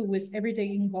learning tool with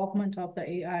everyday involvement of the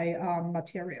AI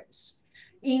materials.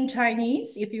 In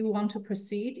Chinese, if you want to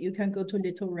proceed, you can go to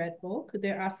Little Red Book.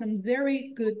 There are some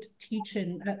very good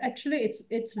teaching. Actually,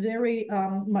 it's very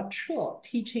mature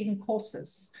teaching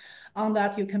courses on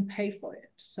that. You can pay for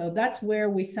it. So that's where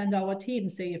we send our team.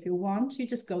 Say, if you want, you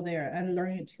just go there and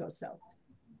learn it yourself.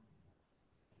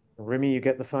 Remy, you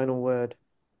get the final word.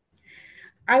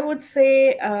 I would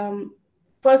say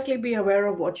firstly, be aware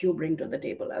of what you bring to the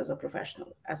table as a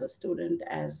professional, as a student,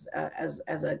 as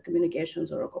a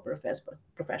communications or a corporate affairs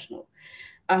professional.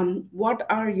 What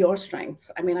are your strengths?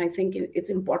 I mean, I think it's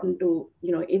important to,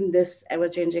 in this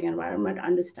ever-changing environment,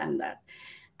 understand that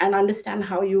and understand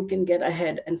how you can get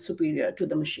ahead and superior to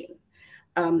the machine.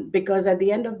 Because at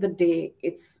the end of the day,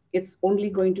 it's only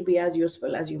going to be as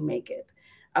useful as you make it.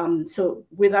 So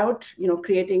without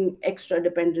creating extra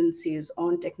dependencies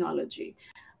on technology,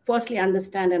 firstly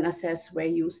understand and assess where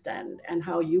you stand and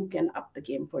how you can up the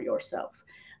game for yourself,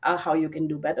 how you can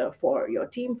do better for your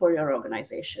team, for your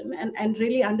organization, and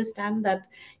really understand that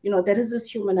there is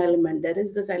this human element, there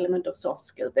is this element of soft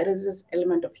skill, there is this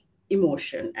element of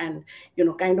emotion, and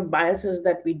kind of biases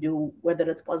that we do, whether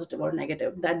it's positive or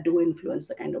negative, that do influence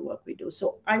the kind of work we do.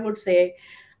 So I would say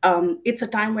it's a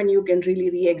time when you can really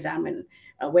re-examine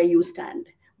where you stand,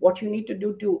 what you need to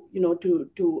do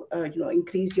to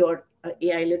increase your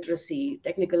AI literacy,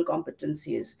 technical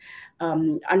competencies,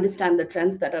 understand the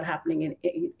trends that are happening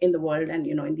in the world, and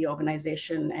in the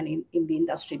organization and in the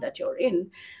industry that you're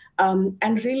in,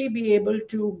 and really be able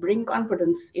to bring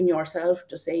confidence in yourself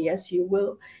to say yes, you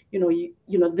will.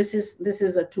 This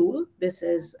is a tool. This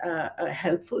is a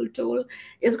helpful tool.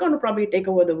 It's going to probably take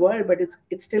over the world, but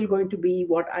it's still going to be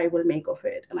what I will make of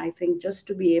it. And I think just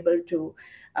to be able to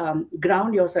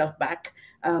ground yourself back,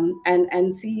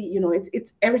 and see,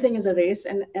 it's everything is a race,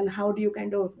 and how do you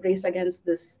kind of race against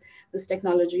this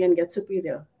technology and get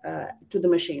superior to the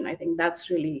machine? I think that's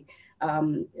really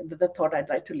the thought I'd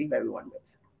like to leave everyone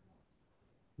with.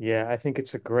 Yeah, I think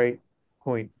it's a great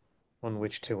point on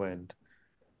which to end.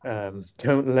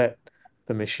 Don't let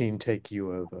the machine take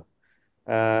you over.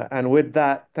 And with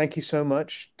that, thank you so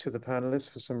much to the panelists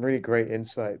for some really great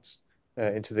insights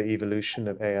into the evolution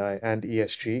of AI and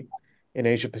ESG in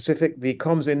Asia Pacific. The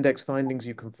comms index findings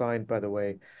you can find, by the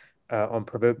way, on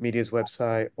Provoke Media's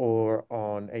website or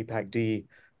on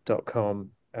apacd.com.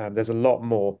 There's a lot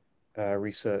more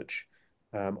research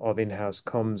of in-house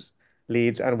comms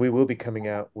leads, and we will be coming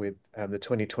out with the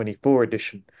 2024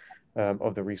 edition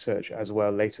of the research as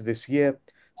well later this year.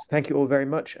 So thank you all very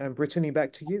much. And Brittany,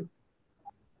 back to you.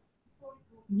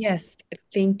 Yes,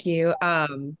 thank you.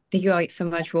 Thank you all so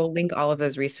much. We'll link all of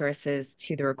those resources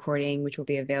to the recording, which will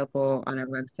be available on our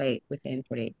website within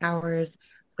 48 hours.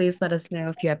 Please let us know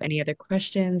if you have any other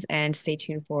questions, and stay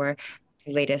tuned for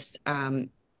the latest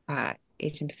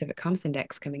Asian Pacific Comms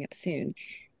Index coming up soon.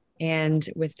 And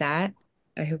with that,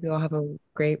 I hope you all have a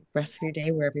great rest of your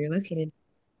day wherever you're located.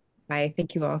 Bye.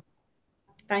 Thank you all.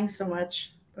 Thanks so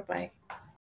much. Bye-bye.